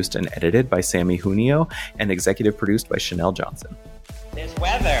Cederholm, produced and edited by Sammy Junio, and executive produced by Chanel Johnson. There's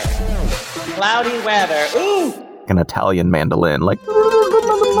weather. Cloudy weather. Ooh! An Italian mandolin, like...